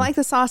 and I like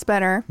the sauce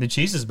better. The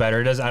cheese is better.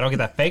 I don't get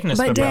that fakeness,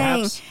 But but dang,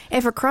 perhaps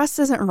if a crust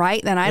isn't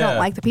right, then I don't Yeah.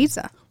 like the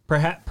pizza.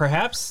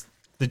 perhaps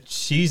the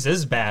cheese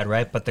is bad,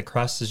 right? But the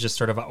crust is just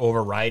sort of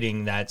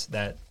overriding that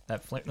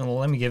flavor. Well,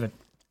 let me give it.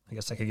 I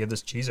guess I could give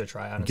this cheese a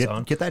try on its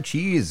own. get that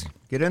cheese.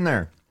 Get in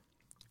there.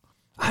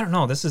 I don't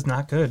know. This is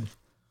not good.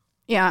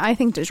 Yeah, I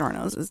think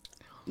DiGiorno's is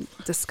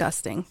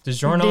disgusting.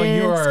 DiGiorno,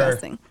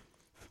 Disgusting.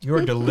 you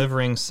are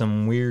delivering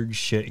some weird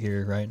shit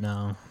here right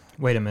now.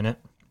 Wait a minute.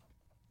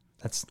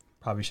 That's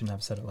probably shouldn't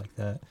have said it like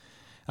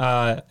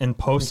that. In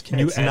post, can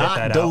you It's edit not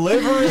that out?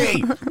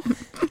 delivery.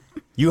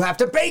 You have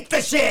to bake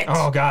the shit.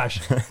 Oh gosh.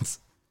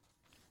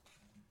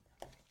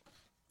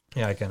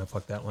 Yeah, I kind of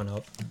fucked that one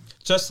up.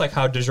 Just like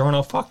how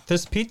DiGiorno fucked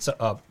this pizza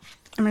up.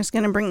 I'm just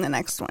going to bring the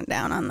next one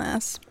down on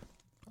this.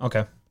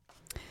 Okay.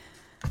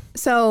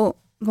 So,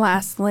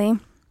 lastly,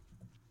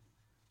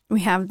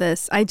 we have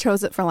this. I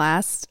chose it for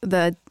last,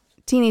 the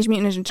Teenage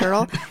Mutant Ninja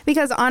Turtle,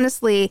 because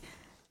honestly,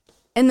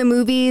 in the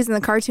movies and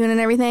the cartoon and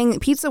everything,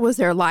 pizza was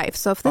their life.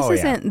 So if this Oh,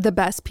 yeah. isn't the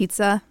best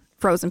pizza,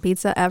 frozen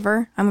pizza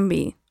ever, I'm going to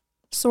be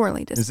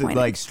Sorely Is disappointed. it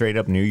like straight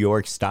up New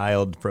York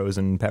styled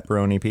frozen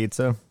pepperoni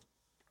pizza?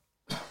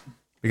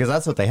 Because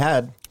that's what they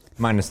had,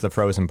 minus the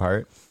frozen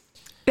part.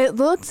 It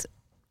looked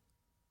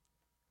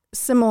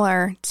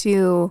similar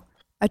to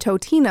a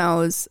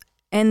Totino's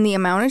in the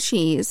amount of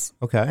cheese,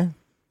 Okay.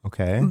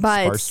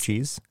 But- Sparse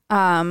cheese.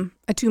 a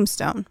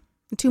Tombstone.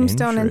 A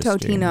Tombstone and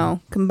Interesting.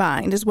 Totino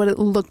combined is what it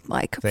looked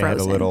like They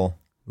frozen. had a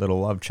little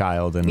love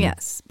child, and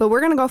Yes, but we're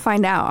going to go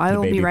find out. I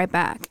will be baby. right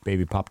back.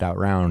 baby popped out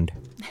round.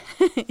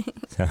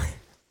 So,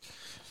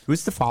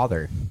 who's the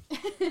father?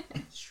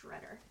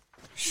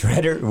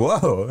 Shredder.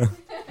 Whoa.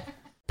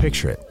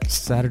 Picture it,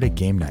 Saturday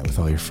game night with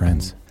all your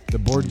friends. The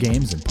board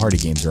games and party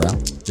games are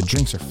out, the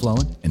drinks are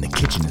flowing, and the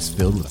kitchen is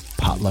filled with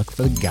potluck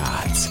for the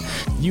gods.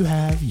 You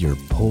have your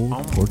pulled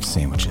pork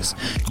sandwiches.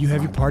 You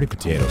have your party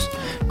potatoes.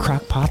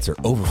 Crock pots are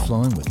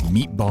overflowing with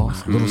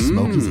meatballs, little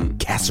smokies, and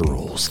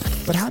casseroles.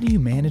 But how do you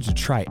manage to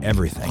try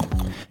everything?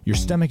 Your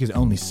stomach is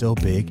only so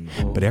big,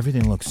 but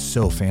everything looks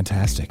so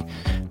fantastic.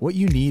 What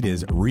you need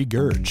is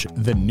Regurge,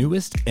 the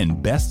newest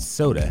and best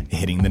soda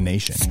hitting the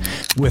nation.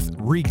 With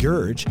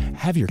Regurge,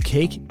 have your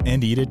cake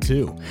and eat it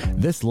too.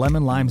 This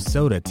lemon lime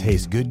soda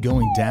tastes good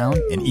going down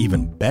and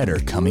even better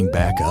coming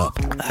back up.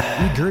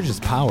 Regurge's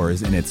power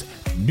is in its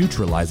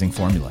neutralizing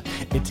formula.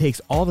 It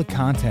takes all the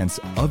contents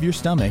of your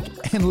stomach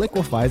and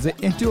liquefies it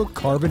into a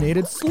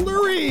carbonated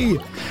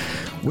slurry.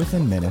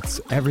 Within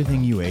minutes,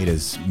 everything you ate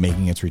is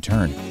making its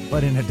return,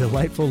 but in a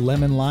delightful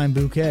lemon lime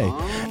bouquet.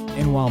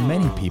 And while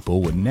many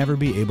people would never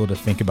be able to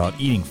think about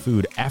eating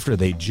food after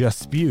they just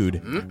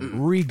spewed,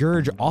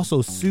 Regurge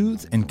also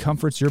soothes and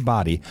comforts your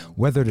body,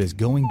 whether it is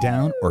going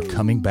down or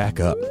coming back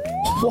up.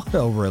 What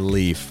a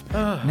relief.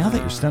 Now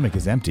that your stomach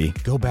is empty,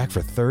 go back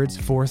for thirds,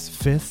 fourths,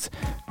 fifths.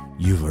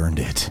 You've earned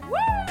it.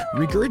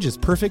 Regurge is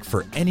perfect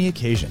for any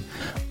occasion.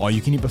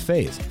 All-you-can-eat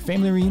buffets,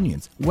 family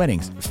reunions,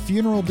 weddings,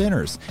 funeral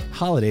dinners,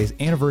 holidays,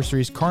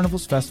 anniversaries,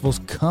 carnivals, festivals,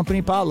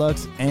 company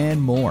potlucks,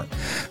 and more.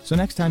 So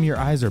next time your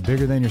eyes are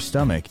bigger than your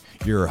stomach,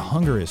 your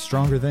hunger is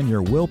stronger than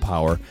your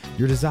willpower,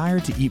 your desire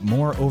to eat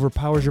more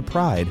overpowers your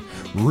pride,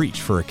 reach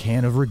for a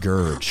can of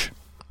Regurge.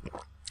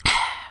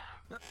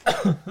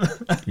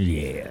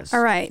 Yes.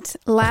 All right.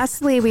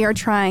 Lastly, we are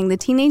trying the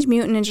Teenage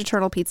Mutant Ninja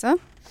Turtle pizza.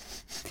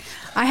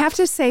 I have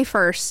to say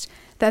first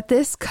that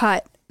this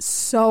cut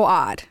so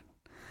odd.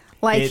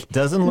 Like It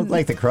doesn't look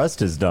like the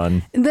crust is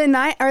done.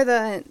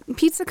 the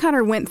pizza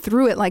cutter went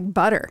through it like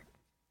butter.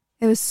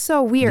 It was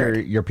so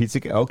weird. Your pizza.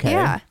 Okay.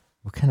 Yeah.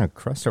 What kind of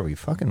crust are we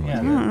fucking with?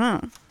 Yeah.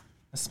 here?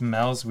 It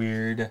smells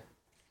weird.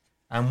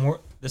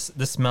 This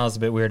smells a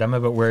bit weird. I'm a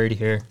bit worried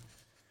here.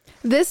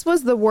 This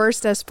was the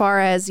worst as far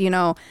as, leave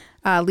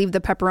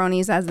the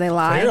pepperonis as they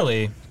lie.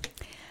 Clearly.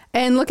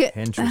 And look at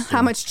Interesting.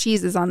 how much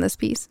cheese is on this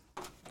piece.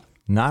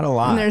 Not a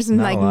lot. There's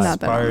Not like a lot.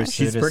 nothing on Sparse. there.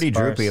 She's It is pretty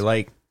sparse. droopy.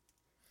 Like,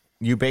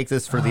 you bake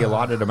this for the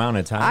allotted amount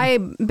of time.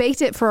 I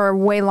baked it for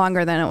way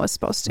longer than it was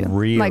supposed to.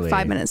 Really? Like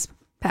 5 minutes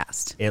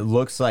past. It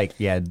looks like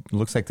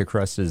the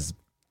crust is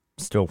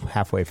still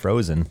halfway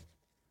frozen.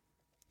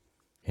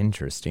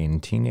 Interesting.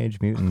 Teenage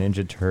Mutant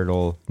Ninja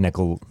Turtle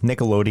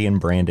Nickelodeon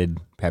branded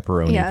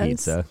pepperoni Yeah,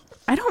 pizza.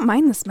 I don't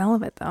mind the smell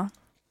of it though.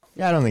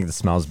 Yeah, I don't think the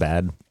smell's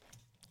bad.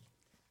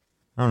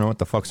 I don't know what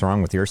the fuck's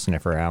wrong with your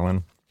sniffer,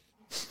 Alan.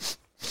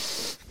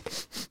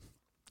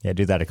 Yeah,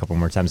 do that a couple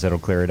more times. That'll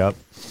clear it up.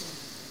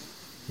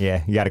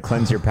 Yeah, you got to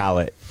cleanse your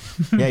palate.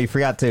 Yeah, you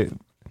forgot to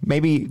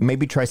maybe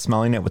try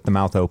smelling it with the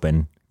mouth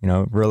open.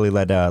 Really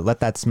let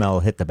that smell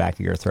hit the back of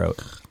your throat.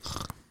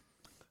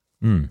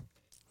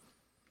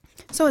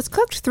 So it's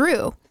cooked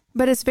through,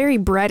 but it's very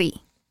bready.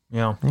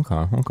 Yeah.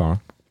 Okay.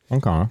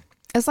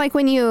 It's like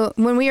when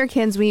we were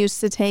kids, we used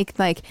to take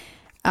like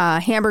a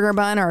hamburger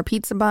bun or a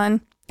pizza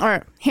bun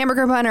or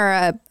hamburger bun or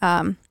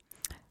a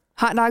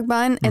hot dog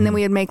bun, and then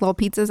we would make little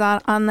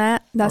pizzas on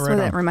that. That's right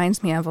what on. it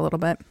reminds me of a little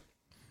bit.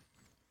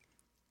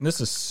 This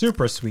is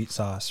super sweet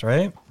sauce,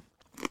 right?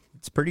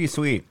 It's pretty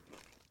sweet,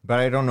 but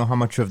I don't know how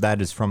much of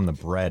that is from the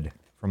bread,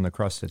 from the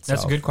crust itself.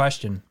 That's a good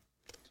question.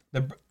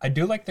 I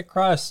do like the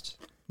crust.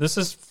 This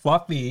is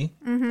fluffy,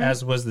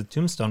 as was the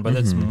Tombstone, but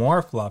it's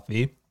more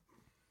fluffy.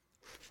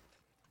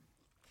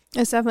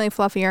 It's definitely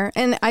fluffier,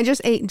 and I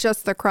just ate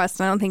just the crust.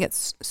 I don't think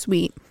it's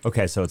sweet.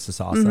 Okay, so it's the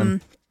sauce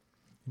then.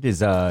 It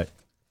is a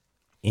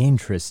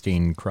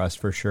interesting crust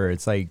for sure.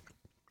 It's like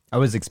I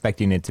was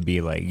expecting it to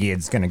be like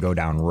it's gonna go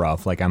down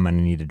rough, like I'm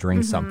gonna need to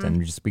drink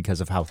something just because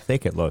of how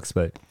thick it looks,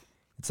 but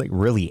it's like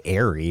really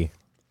airy.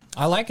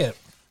 I like it.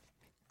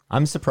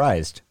 I'm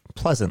surprised,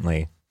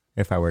 pleasantly,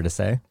 if I were to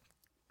say.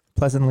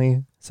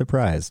 Pleasantly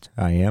surprised,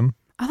 I am.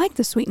 I like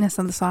the sweetness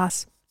of the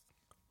sauce.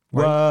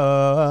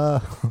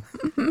 Whoa.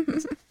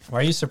 Why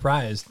are you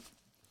surprised?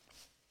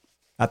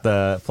 At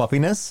the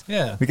fluffiness?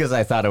 Yeah. Because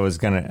it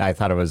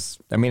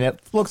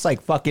looks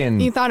like fucking,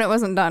 You thought it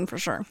wasn't done for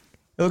sure.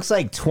 it looks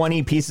like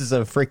 20 pieces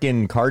of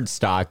freaking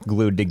cardstock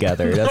glued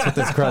together. That's what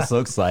this crust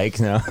looks like.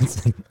 No,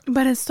 it's like,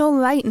 But it's so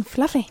light and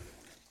fluffy.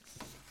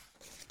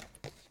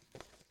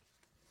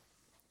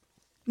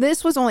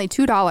 This was only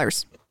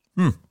 $2.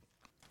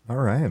 all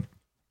right.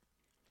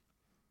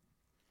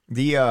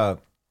 The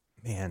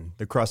Man,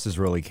 the crust is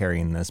really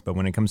carrying this, but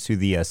when it comes to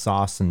the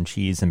sauce and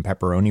cheese and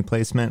pepperoni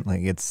placement,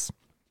 like it's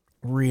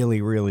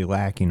really, really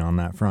lacking on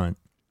that front.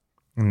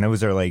 And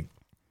those are like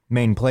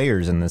main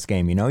players in this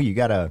game. You know, you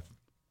gotta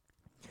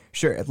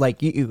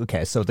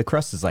okay. So the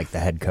crust is like the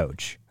head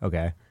coach.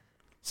 Okay,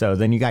 so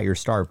then you got your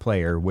star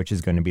player, which is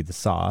going to be the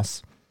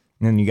sauce,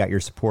 and then you got your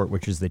support,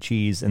 which is the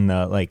cheese, and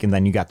and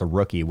then you got the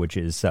rookie, which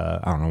is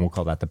I don't know. We'll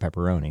call that the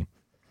pepperoni.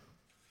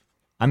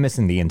 I'm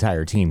missing the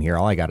entire team here.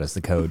 All I got is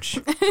the coach.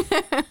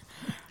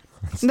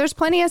 There's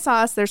plenty of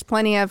sauce. There's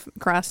plenty of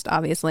crust,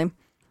 obviously.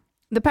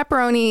 The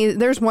pepperoni,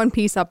 there's one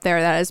piece up there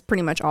that is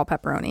pretty much all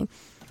pepperoni.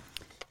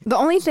 The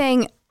only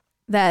thing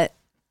that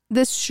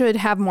this should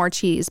have more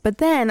cheese, but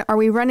then are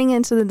we running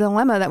into the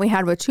dilemma that we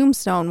had with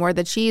Tombstone where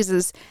the cheese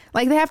is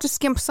like they have to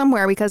skimp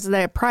somewhere because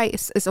the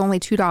price is only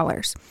 $2.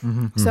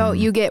 Mm-hmm. So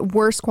you get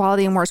worse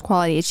quality and worse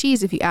quality of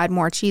cheese if you add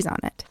more cheese on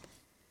it.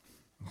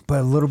 But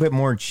a little bit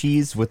more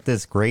cheese with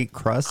this great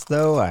crust,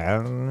 though,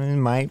 it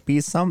might be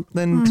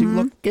something to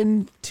look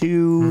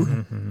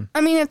into.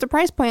 I mean, if the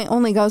price point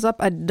only goes up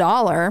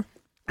 $1,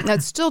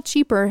 that's still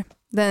cheaper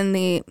than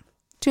the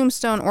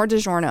Tombstone or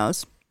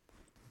DiGiorno's.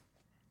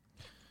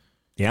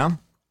 Yeah.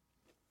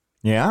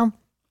 Yeah.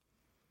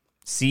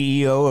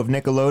 CEO of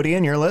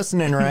Nickelodeon, you're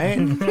listening, right?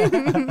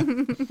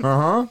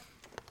 Uh-huh.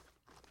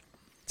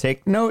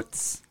 Take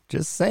notes.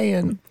 Just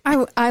saying.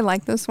 I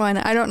like this one.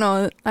 I don't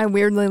know. I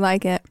weirdly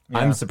like it. Yeah.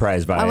 I'm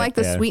surprised by it. I like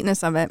the yeah.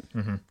 sweetness of it.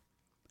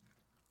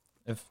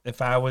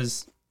 If I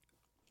was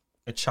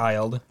a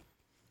child,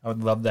 I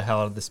would love the hell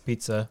out of this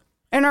pizza.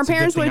 And our It's a good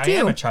parents thing would I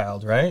am too. a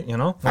child, right? You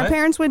know, Our right?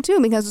 parents would too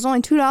because it's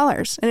only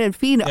 $2 and it'd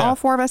feed Yeah. all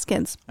 4 of us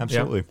kids.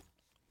 Absolutely.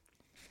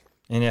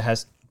 And it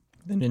has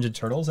the Ninja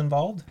Turtles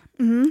involved.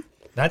 Mm-hmm.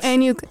 That's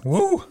And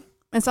woo.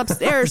 it's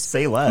upstairs.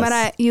 Say less.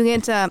 But you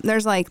get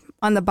there's like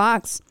on the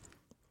box,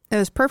 it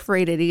was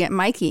perforated. You get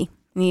Mikey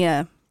and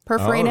you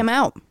perforate Oh. him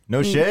out.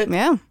 No shit.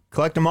 Yeah.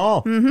 Collect them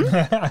all.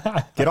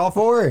 Get all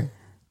 4.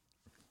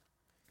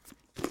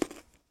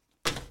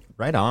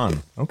 Right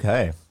on.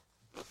 Okay.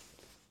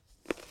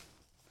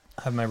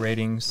 I have my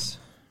ratings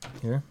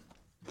here.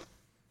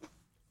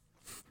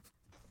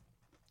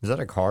 Is that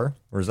a car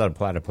or is that a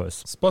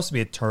platypus? It's supposed to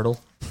be a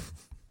turtle.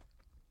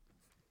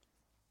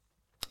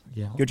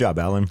 Yeah. Good job,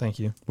 Alan. Thank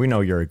you. We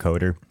know you're a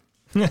coder.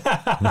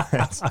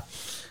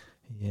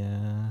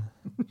 Yeah.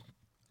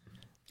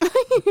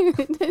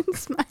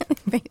 Smiley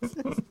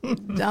faces.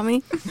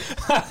 Dummy.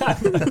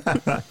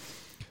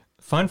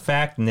 Fun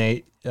fact,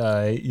 Nate,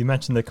 you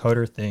mentioned the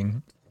coder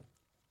thing.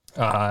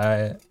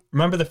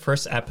 Remember the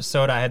first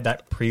episode I had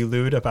that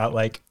prelude about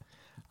like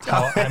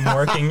how I'm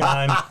working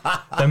on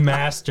the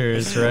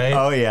masters, right?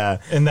 Oh, yeah.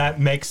 And that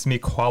makes me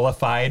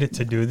qualified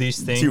to do these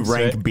things. To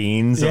rank right?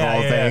 beans of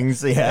all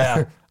things.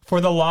 Yeah. For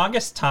the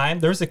longest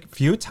time, there was a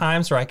few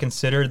times where I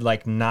considered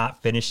like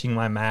not finishing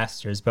my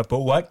masters, but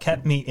what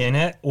kept me in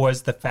it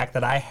was the fact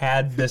that I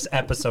had this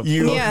episode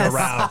floating Yes.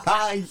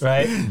 around.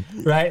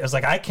 Right. I was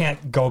like, I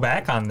can't go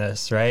back on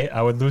this, right?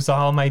 I would lose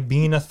all my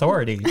bean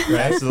authority,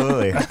 right?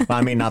 Absolutely. Well,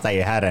 I mean, not that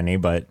you had any,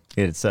 but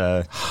it's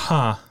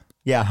yeah,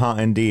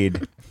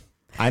 indeed.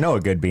 I know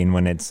a good bean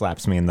when it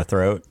slaps me in the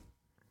throat.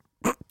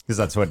 Because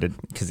that's what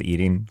because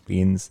eating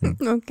beans. And...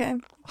 Okay.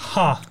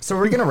 So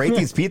we're gonna rate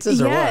these pizzas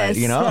or Yes. what?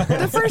 You know?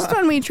 The first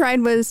one we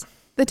tried was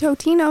the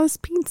Totino's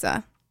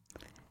pizza.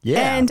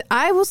 Yeah. And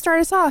I will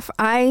start us off.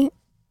 I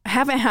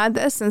haven't had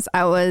this since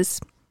I was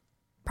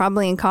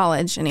probably in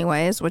college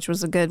anyways, which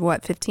was a good,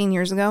 15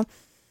 years ago.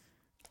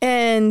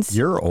 And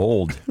You're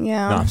old.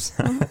 yeah, No, I'm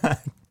sorry.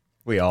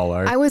 We all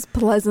are. I was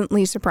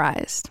pleasantly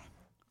surprised.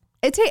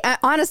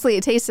 Honestly,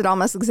 it tasted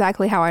almost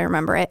exactly how I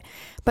remember it.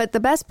 But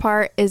the best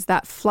part is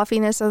that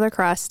fluffiness of the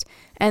crust,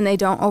 and they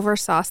don't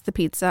oversauce the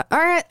pizza.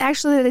 Or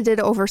actually, they did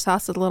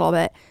oversauce it a little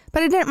bit,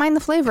 but I didn't mind the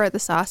flavor of the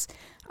sauce.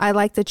 I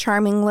like the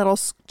charming little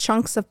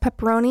chunks of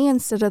pepperoni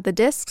instead of the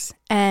discs,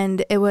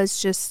 and it was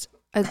just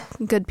a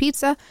good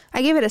pizza.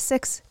 I gave it a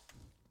 6.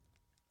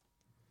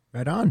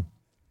 Right on.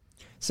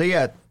 So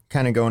yeah,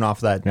 kind of going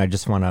off that,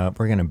 and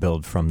we're going to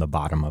build from the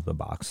bottom of the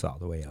box all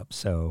the way up.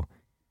 So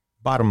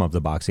bottom of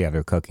the box, you have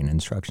your cooking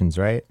instructions,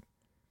 right?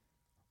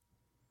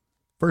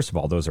 First of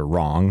all, those are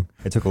wrong.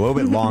 It took a little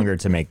bit longer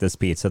to make this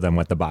pizza than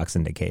what the box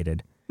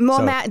indicated. Well,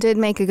 So- Matt did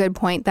make a good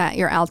point that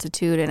your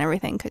altitude and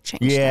everything could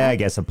change. Yeah, that. I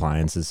guess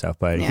appliances and stuff,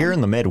 but Yeah. here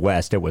in the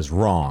Midwest, it was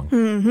wrong.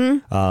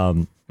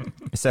 Mm-hmm.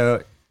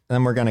 So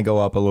then we're going to go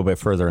up a little bit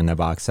further in the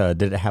box.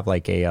 Did it have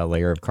like a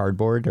layer of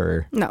cardboard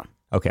or? No.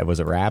 Okay, was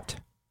it wrapped?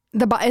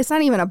 It's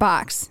not even a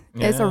box.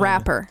 It's a Yeah.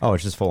 wrapper. Oh,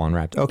 it's just full on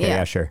wrapped. Okay, Yeah.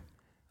 yeah, sure.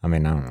 I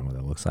mean, I don't know what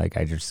it looks like.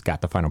 I just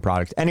got the final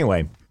product.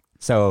 Anyway,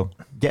 so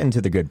getting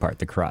to the good part,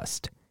 the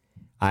crust.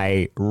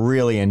 I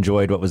really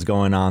enjoyed what was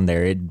going on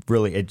there. It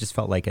just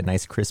felt like a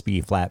nice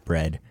crispy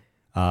flatbread.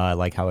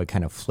 Like how it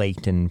kind of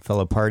flaked and fell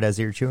apart as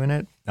you're chewing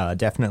it.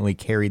 Definitely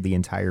carried the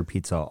entire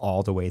pizza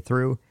all the way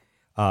through.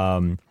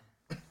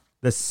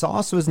 The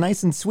sauce was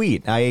nice and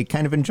sweet. I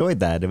kind of enjoyed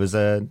that. It was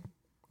a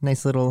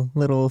nice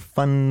little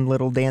fun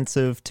little dance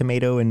of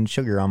tomato and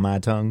sugar on my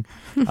tongue.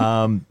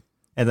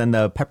 And then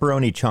the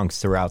pepperoni chunks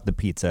throughout the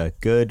pizza.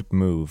 Good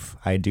move.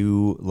 I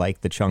do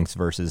like the chunks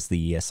versus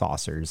the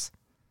saucers.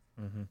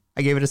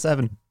 I gave it a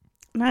 7.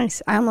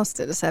 Nice. I almost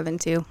did a 7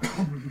 too.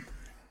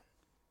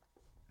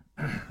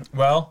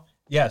 Well,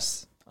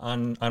 yes,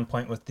 on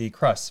point with the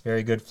crust.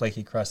 Very good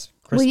flaky crust.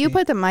 Will Crispy. you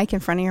put the mic in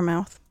front of your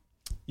mouth?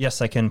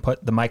 Yes, I can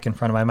put the mic in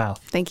front of my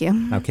mouth. Thank you.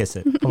 Now kiss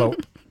it. Hello.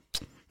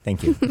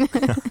 Thank you.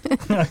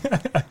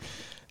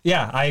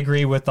 Yeah, I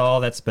agree with all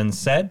that's been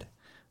said.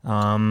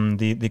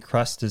 The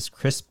crust is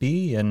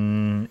crispy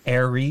and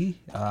airy,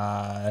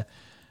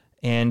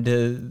 and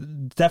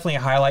definitely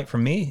a highlight for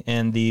me.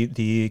 And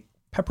the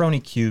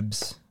pepperoni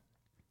cubes,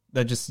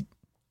 that just,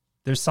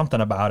 there's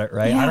something about it,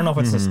 right? I don't know if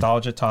it's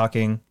nostalgia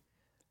talking.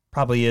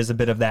 Probably is a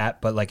bit of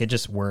that, but like it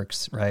just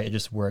works, right? It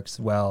just works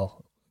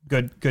well.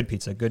 Good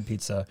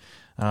pizza.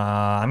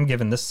 I'm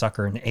giving this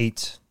sucker an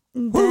 8.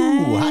 Ooh,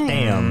 hot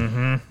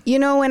damn. You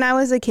know, when I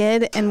was a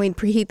kid and we'd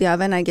preheat the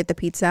oven, I'd get the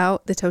pizza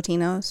out, the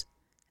Totino's,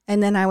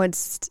 and then I would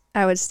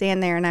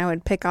stand there and I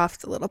would pick off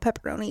the little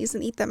pepperonis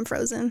and eat them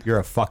frozen. You're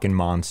a fucking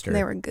monster.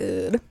 They were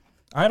good.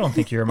 I don't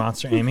think you're a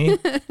monster, Amy.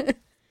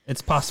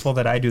 It's possible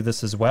that I do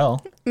this as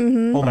well.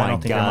 Oh I my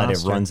don't think you're a God, it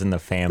monster. runs in the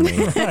family.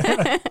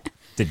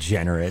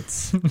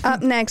 Degenerates.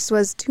 Up next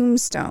was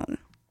Tombstone,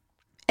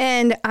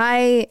 and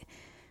I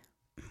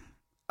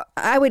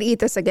would eat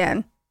this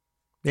again.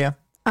 Yeah.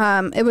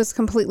 It was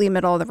completely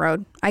middle of the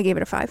road. I gave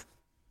it a 5.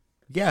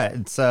 Yeah,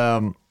 it's I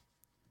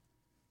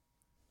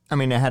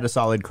mean, it had a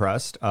solid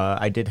crust.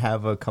 I did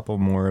have a couple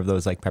more of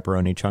those like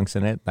pepperoni chunks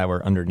in it that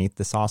were underneath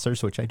the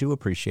saucers, which I do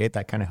appreciate.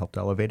 That kind of helped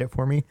elevate it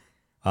for me.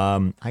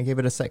 I gave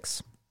it a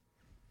 6.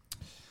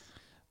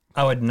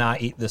 I would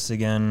not eat this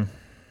again.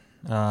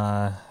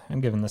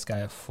 I'm giving this guy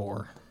a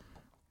 4.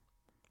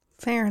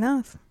 Fair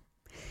enough.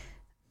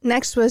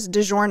 Next was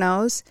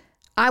DiGiorno's.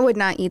 I would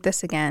not eat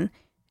this again.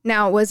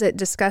 Now, was it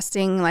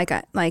disgusting? Like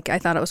I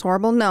thought it was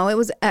horrible? No, it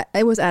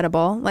was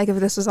edible. Like if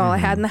this was all I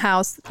had in the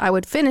house, I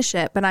would finish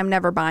it, but I'm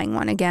never buying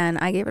one again.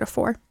 I gave it a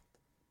 4.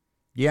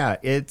 Yeah,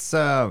 it's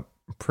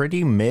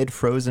pretty mid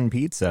frozen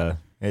pizza.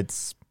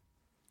 It's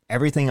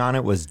everything on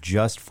it was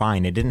just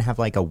fine. It didn't have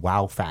like a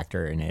wow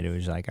factor in it. It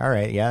was like, all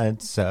right, yeah,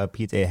 it's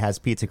pizza. It has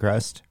pizza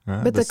crust.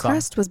 But the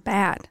crust was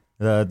bad.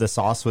 The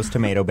sauce was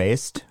tomato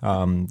based.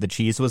 The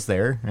cheese was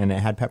there, and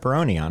it had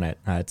pepperoni on it.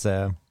 It's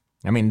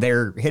I mean,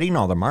 they're hitting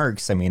all the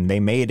marks. I mean, they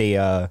made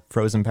a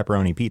frozen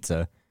pepperoni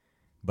pizza,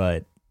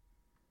 but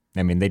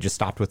I mean, they just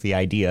stopped with the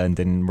idea and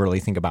didn't really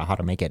think about how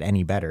to make it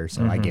any better.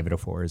 So I gave it a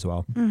 4 as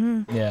well.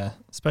 Yeah,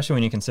 especially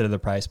when you consider the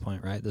price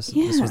point, right? This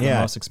was the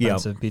Yeah. most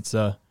expensive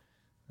pizza,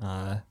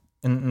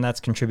 and that's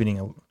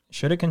contributing.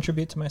 Should it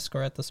contribute to my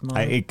score at this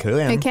moment? It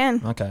could. It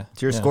can. Okay,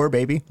 It's your Yeah. score,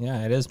 baby.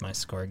 Yeah, it is my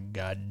score.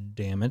 God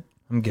damn it!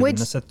 I'm giving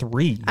this a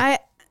 3.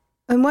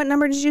 And what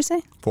number did you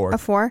say? 4. A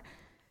 4.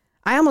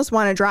 I almost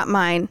want to drop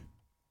mine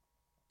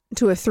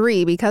to a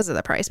 3 because of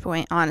the price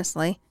point,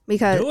 honestly.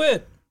 Because Do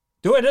it.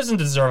 It doesn't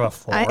deserve a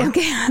 4.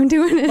 I'm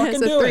doing it Fucking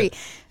as a do 3 it.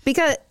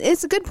 because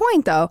it's a good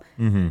point though.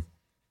 Mm-hmm.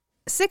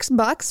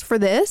 $6 for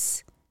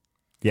this?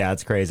 Yeah,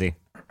 it's crazy.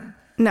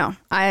 No,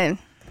 I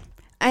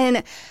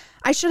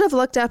should have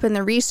looked up in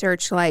the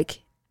research.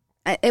 Like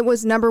it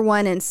was number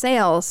 1 in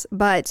sales,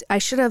 but I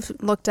should have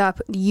looked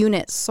up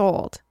units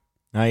sold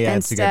Oh yeah,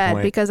 it's a good instead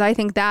point. because I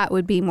think that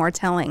would be more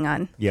telling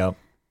on. Yep.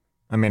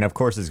 I mean, of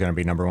course, it's going to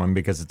be number 1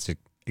 because it's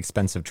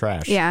expensive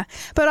trash. Yeah,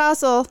 but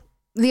also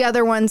the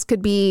other ones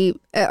could be.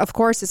 Of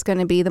course, it's going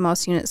to be the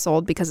most units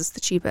sold because it's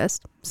the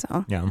cheapest.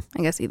 So Yeah.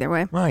 I guess either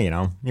way. Well, you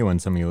know, you win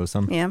some, you lose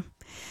some. Yeah.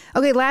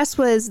 Okay, last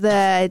was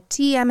the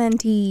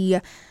TMNT.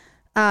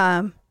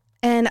 And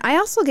I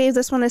also gave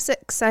this one a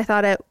 6. I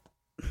thought it,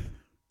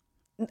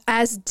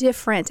 as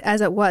different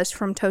as it was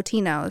from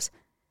Totino's,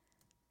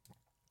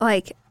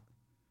 like,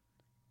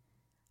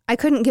 I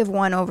couldn't give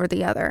one over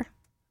the other.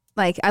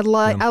 Like, I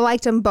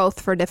liked them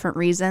both for different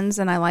reasons,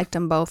 and I liked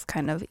them both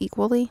kind of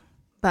equally.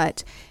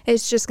 But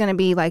it's just going to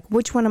be like,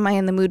 which one am I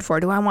in the mood for?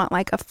 Do I want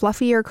like a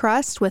fluffier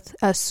crust with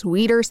a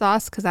sweeter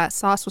sauce because that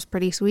sauce was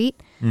pretty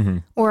sweet? Mm-hmm.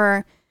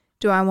 Or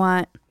do I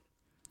want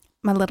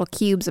my little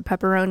cubes of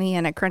pepperoni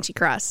and a crunchy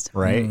crust?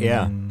 Right?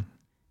 Yeah.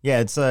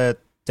 Yeah, it's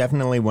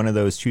definitely one of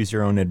those choose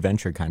your own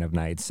adventure kind of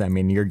nights. I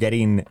mean, you're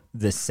getting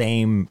the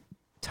same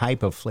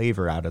type of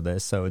flavor out of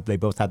this. So they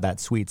both had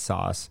that sweet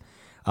sauce.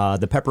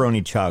 The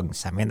pepperoni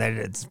chugs, I mean,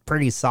 it's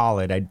pretty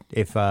solid.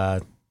 If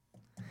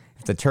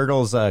the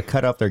turtles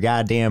cut up their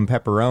goddamn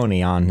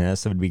pepperoni on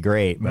this, it would be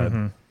great.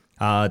 But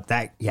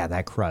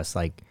that crust,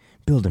 like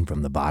building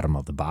from the bottom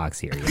of the box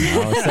here, you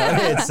know. So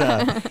it's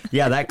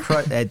that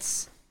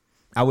crust.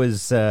 I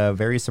was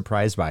very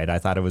surprised by it. I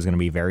thought it was going to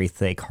be very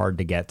thick, hard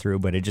to get through,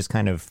 but it just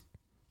kind of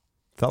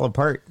fell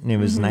apart. And it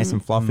was nice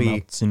and fluffy.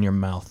 Melts in your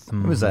mouth.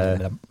 It was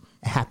a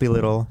happy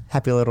little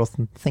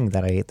thing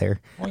that I ate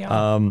there. Oh,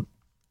 yeah.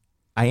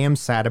 I am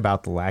sad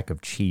about the lack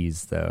of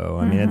cheese, though.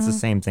 I mean, it's the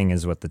same thing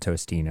as what the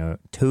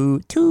Totino's.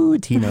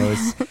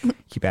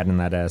 Keep adding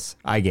that S.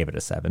 I gave it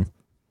a 7.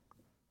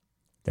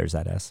 There's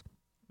that S.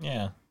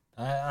 Yeah,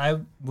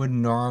 I would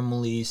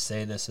normally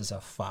say this is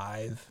a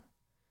 5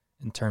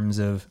 in terms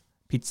of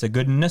pizza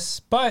goodness,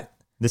 but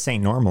This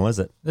ain't normal, is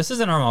it? this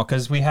isn't normal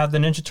because we have the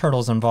Ninja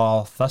Turtles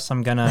involved. Thus,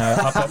 I'm gonna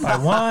up it by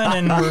 1,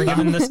 and we're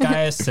giving this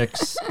guy a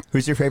 6.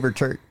 Who's your favorite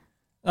turd?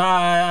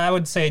 I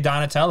would say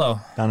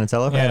Donatello.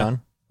 Donatello? Right Yeah.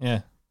 on.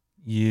 Yeah.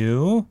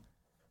 You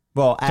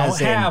Well, don't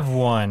have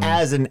one.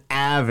 as an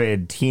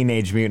avid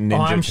Teenage Mutant Ninja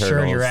I'm Turtles.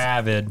 sure you're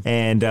avid.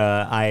 And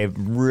I'm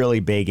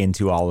really big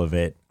into all of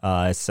it.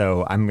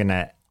 So I'm going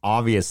to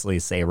obviously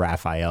say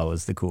Raphael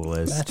is the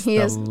coolest. That's He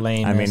the is-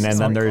 lamest. I mean, and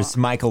then there's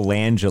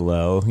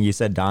Michelangelo. You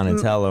said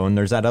Donatello, and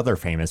there's that other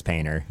famous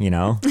painter, you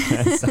know?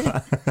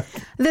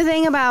 The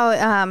thing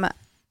about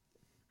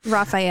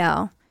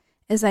Raphael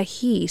is that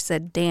he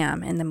said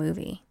damn in the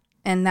movie,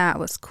 and that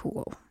was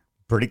cool.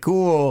 Pretty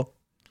cool.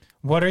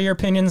 What are your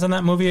opinions on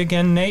that movie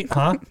again, Nate?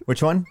 Huh?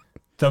 Which one?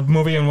 The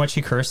movie in which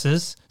he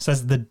curses,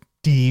 says the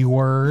D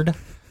word.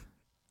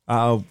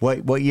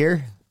 What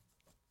year?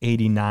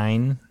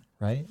 89,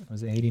 right?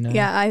 Was it 89?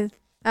 Yeah,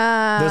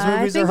 Those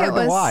movies I think are hard it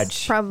was to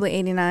watch. Probably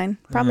 89.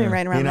 Probably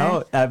right around You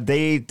know, there.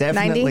 they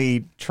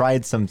definitely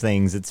tried some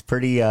things. It's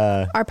pretty.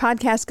 Our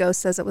podcast ghost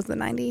says it was the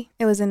 90.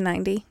 It was in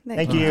 90.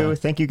 Thank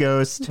you,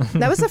 Ghost.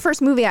 That was the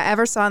first movie I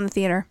ever saw in the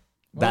theater.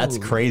 That's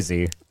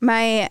crazy.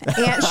 My Aunt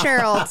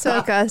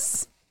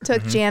Cheryl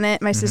took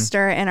Janet, my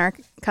sister, and our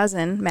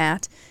cousin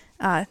Matt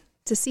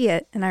to see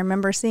it, and I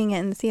remember seeing it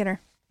in the theater.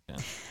 Yeah.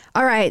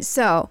 All right,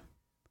 so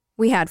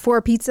we had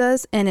 4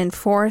 pizzas, and in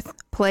 4th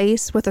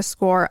place with a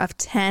score of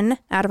 10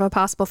 out of a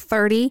possible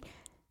 30,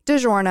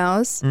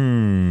 DiGiorno's.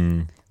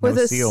 With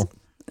No a seal.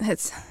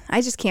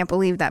 I just can't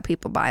believe that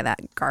people buy that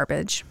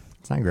garbage.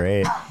 It's not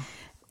great.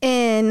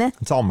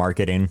 It's all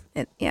marketing.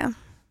 Yeah.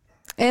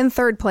 In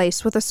 3rd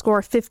place with a score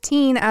of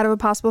 15 out of a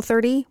possible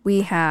 30,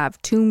 we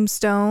have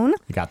Tombstone.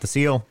 You got the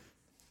seal.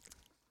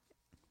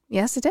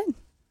 Yes, it did.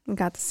 We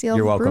got the seal.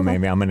 You're of welcome, approval.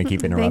 Amy. I'm going to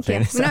keep Thank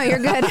interrupting. you. No, you're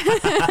good.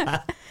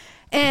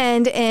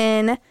 And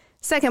in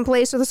 2nd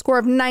place with a score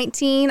of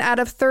 19 out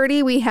of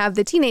 30, we have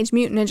the Teenage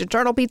Mutant Ninja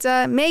Turtle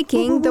pizza,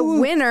 making the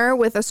winner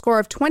with a score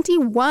of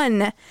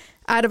 21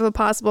 out of a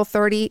possible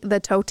 30, the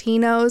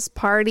Totino's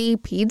Party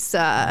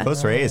Pizza.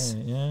 Close race.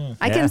 Yeah.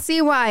 I can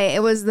see why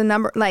it was the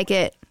number, like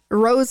it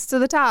rose to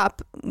the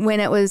top when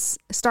it was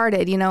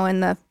started, in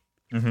the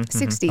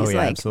 60s. Oh, yeah,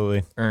 like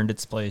absolutely. Earned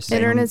its place.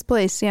 it earned its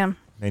place, yeah.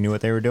 They knew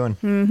what they were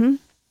doing.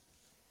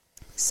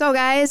 So,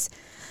 guys,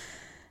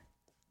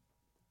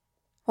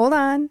 hold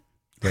on.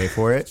 Wait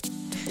for it.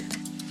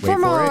 For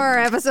more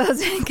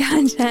episodes and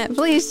content,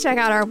 please check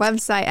out our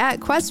website at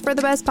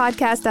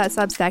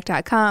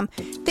questforthebestpodcast.substack.com.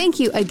 Thank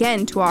you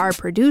again to our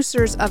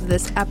producers of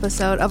this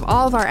episode. Of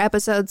all of our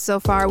episodes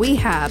so far, we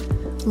have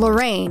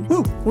Lorraine,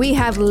 we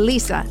have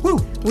Lisa,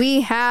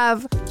 we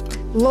have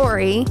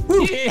Lori,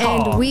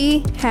 and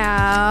we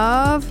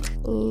have...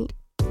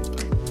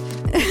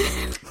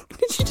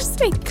 Did you just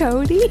say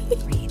Cody?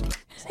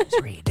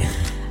 Reed.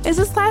 Is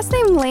his last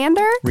name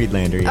Lander? Reed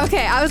Lander. Yeah.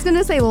 Okay, I was going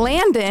to say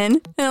Landon,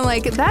 and I'm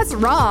like, that's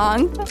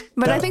wrong.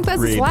 But I think that's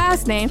his Reed.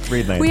 last name.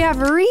 Reed Lander. We have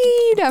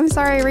Reed. I'm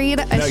sorry, Reed.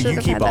 I No, should you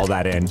have keep had all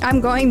that in.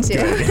 I'm going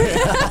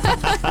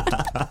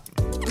to.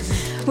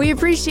 We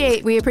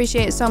appreciate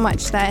it so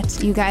much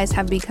that you guys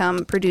have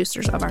become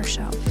producers of our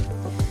show.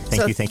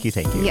 Thank you.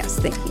 Yes,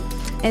 thank you.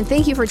 And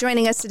thank you for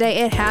joining us today.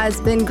 It has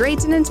been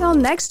great. And until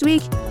next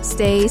week,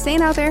 stay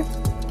sane out there.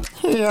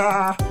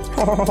 Yeah.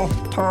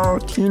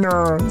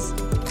 Totinos.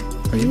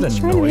 Are you Are you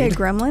trying to be a annoyed?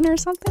 gremlin or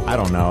something? I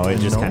don't know. It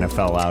just kind of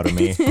fell out of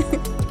me.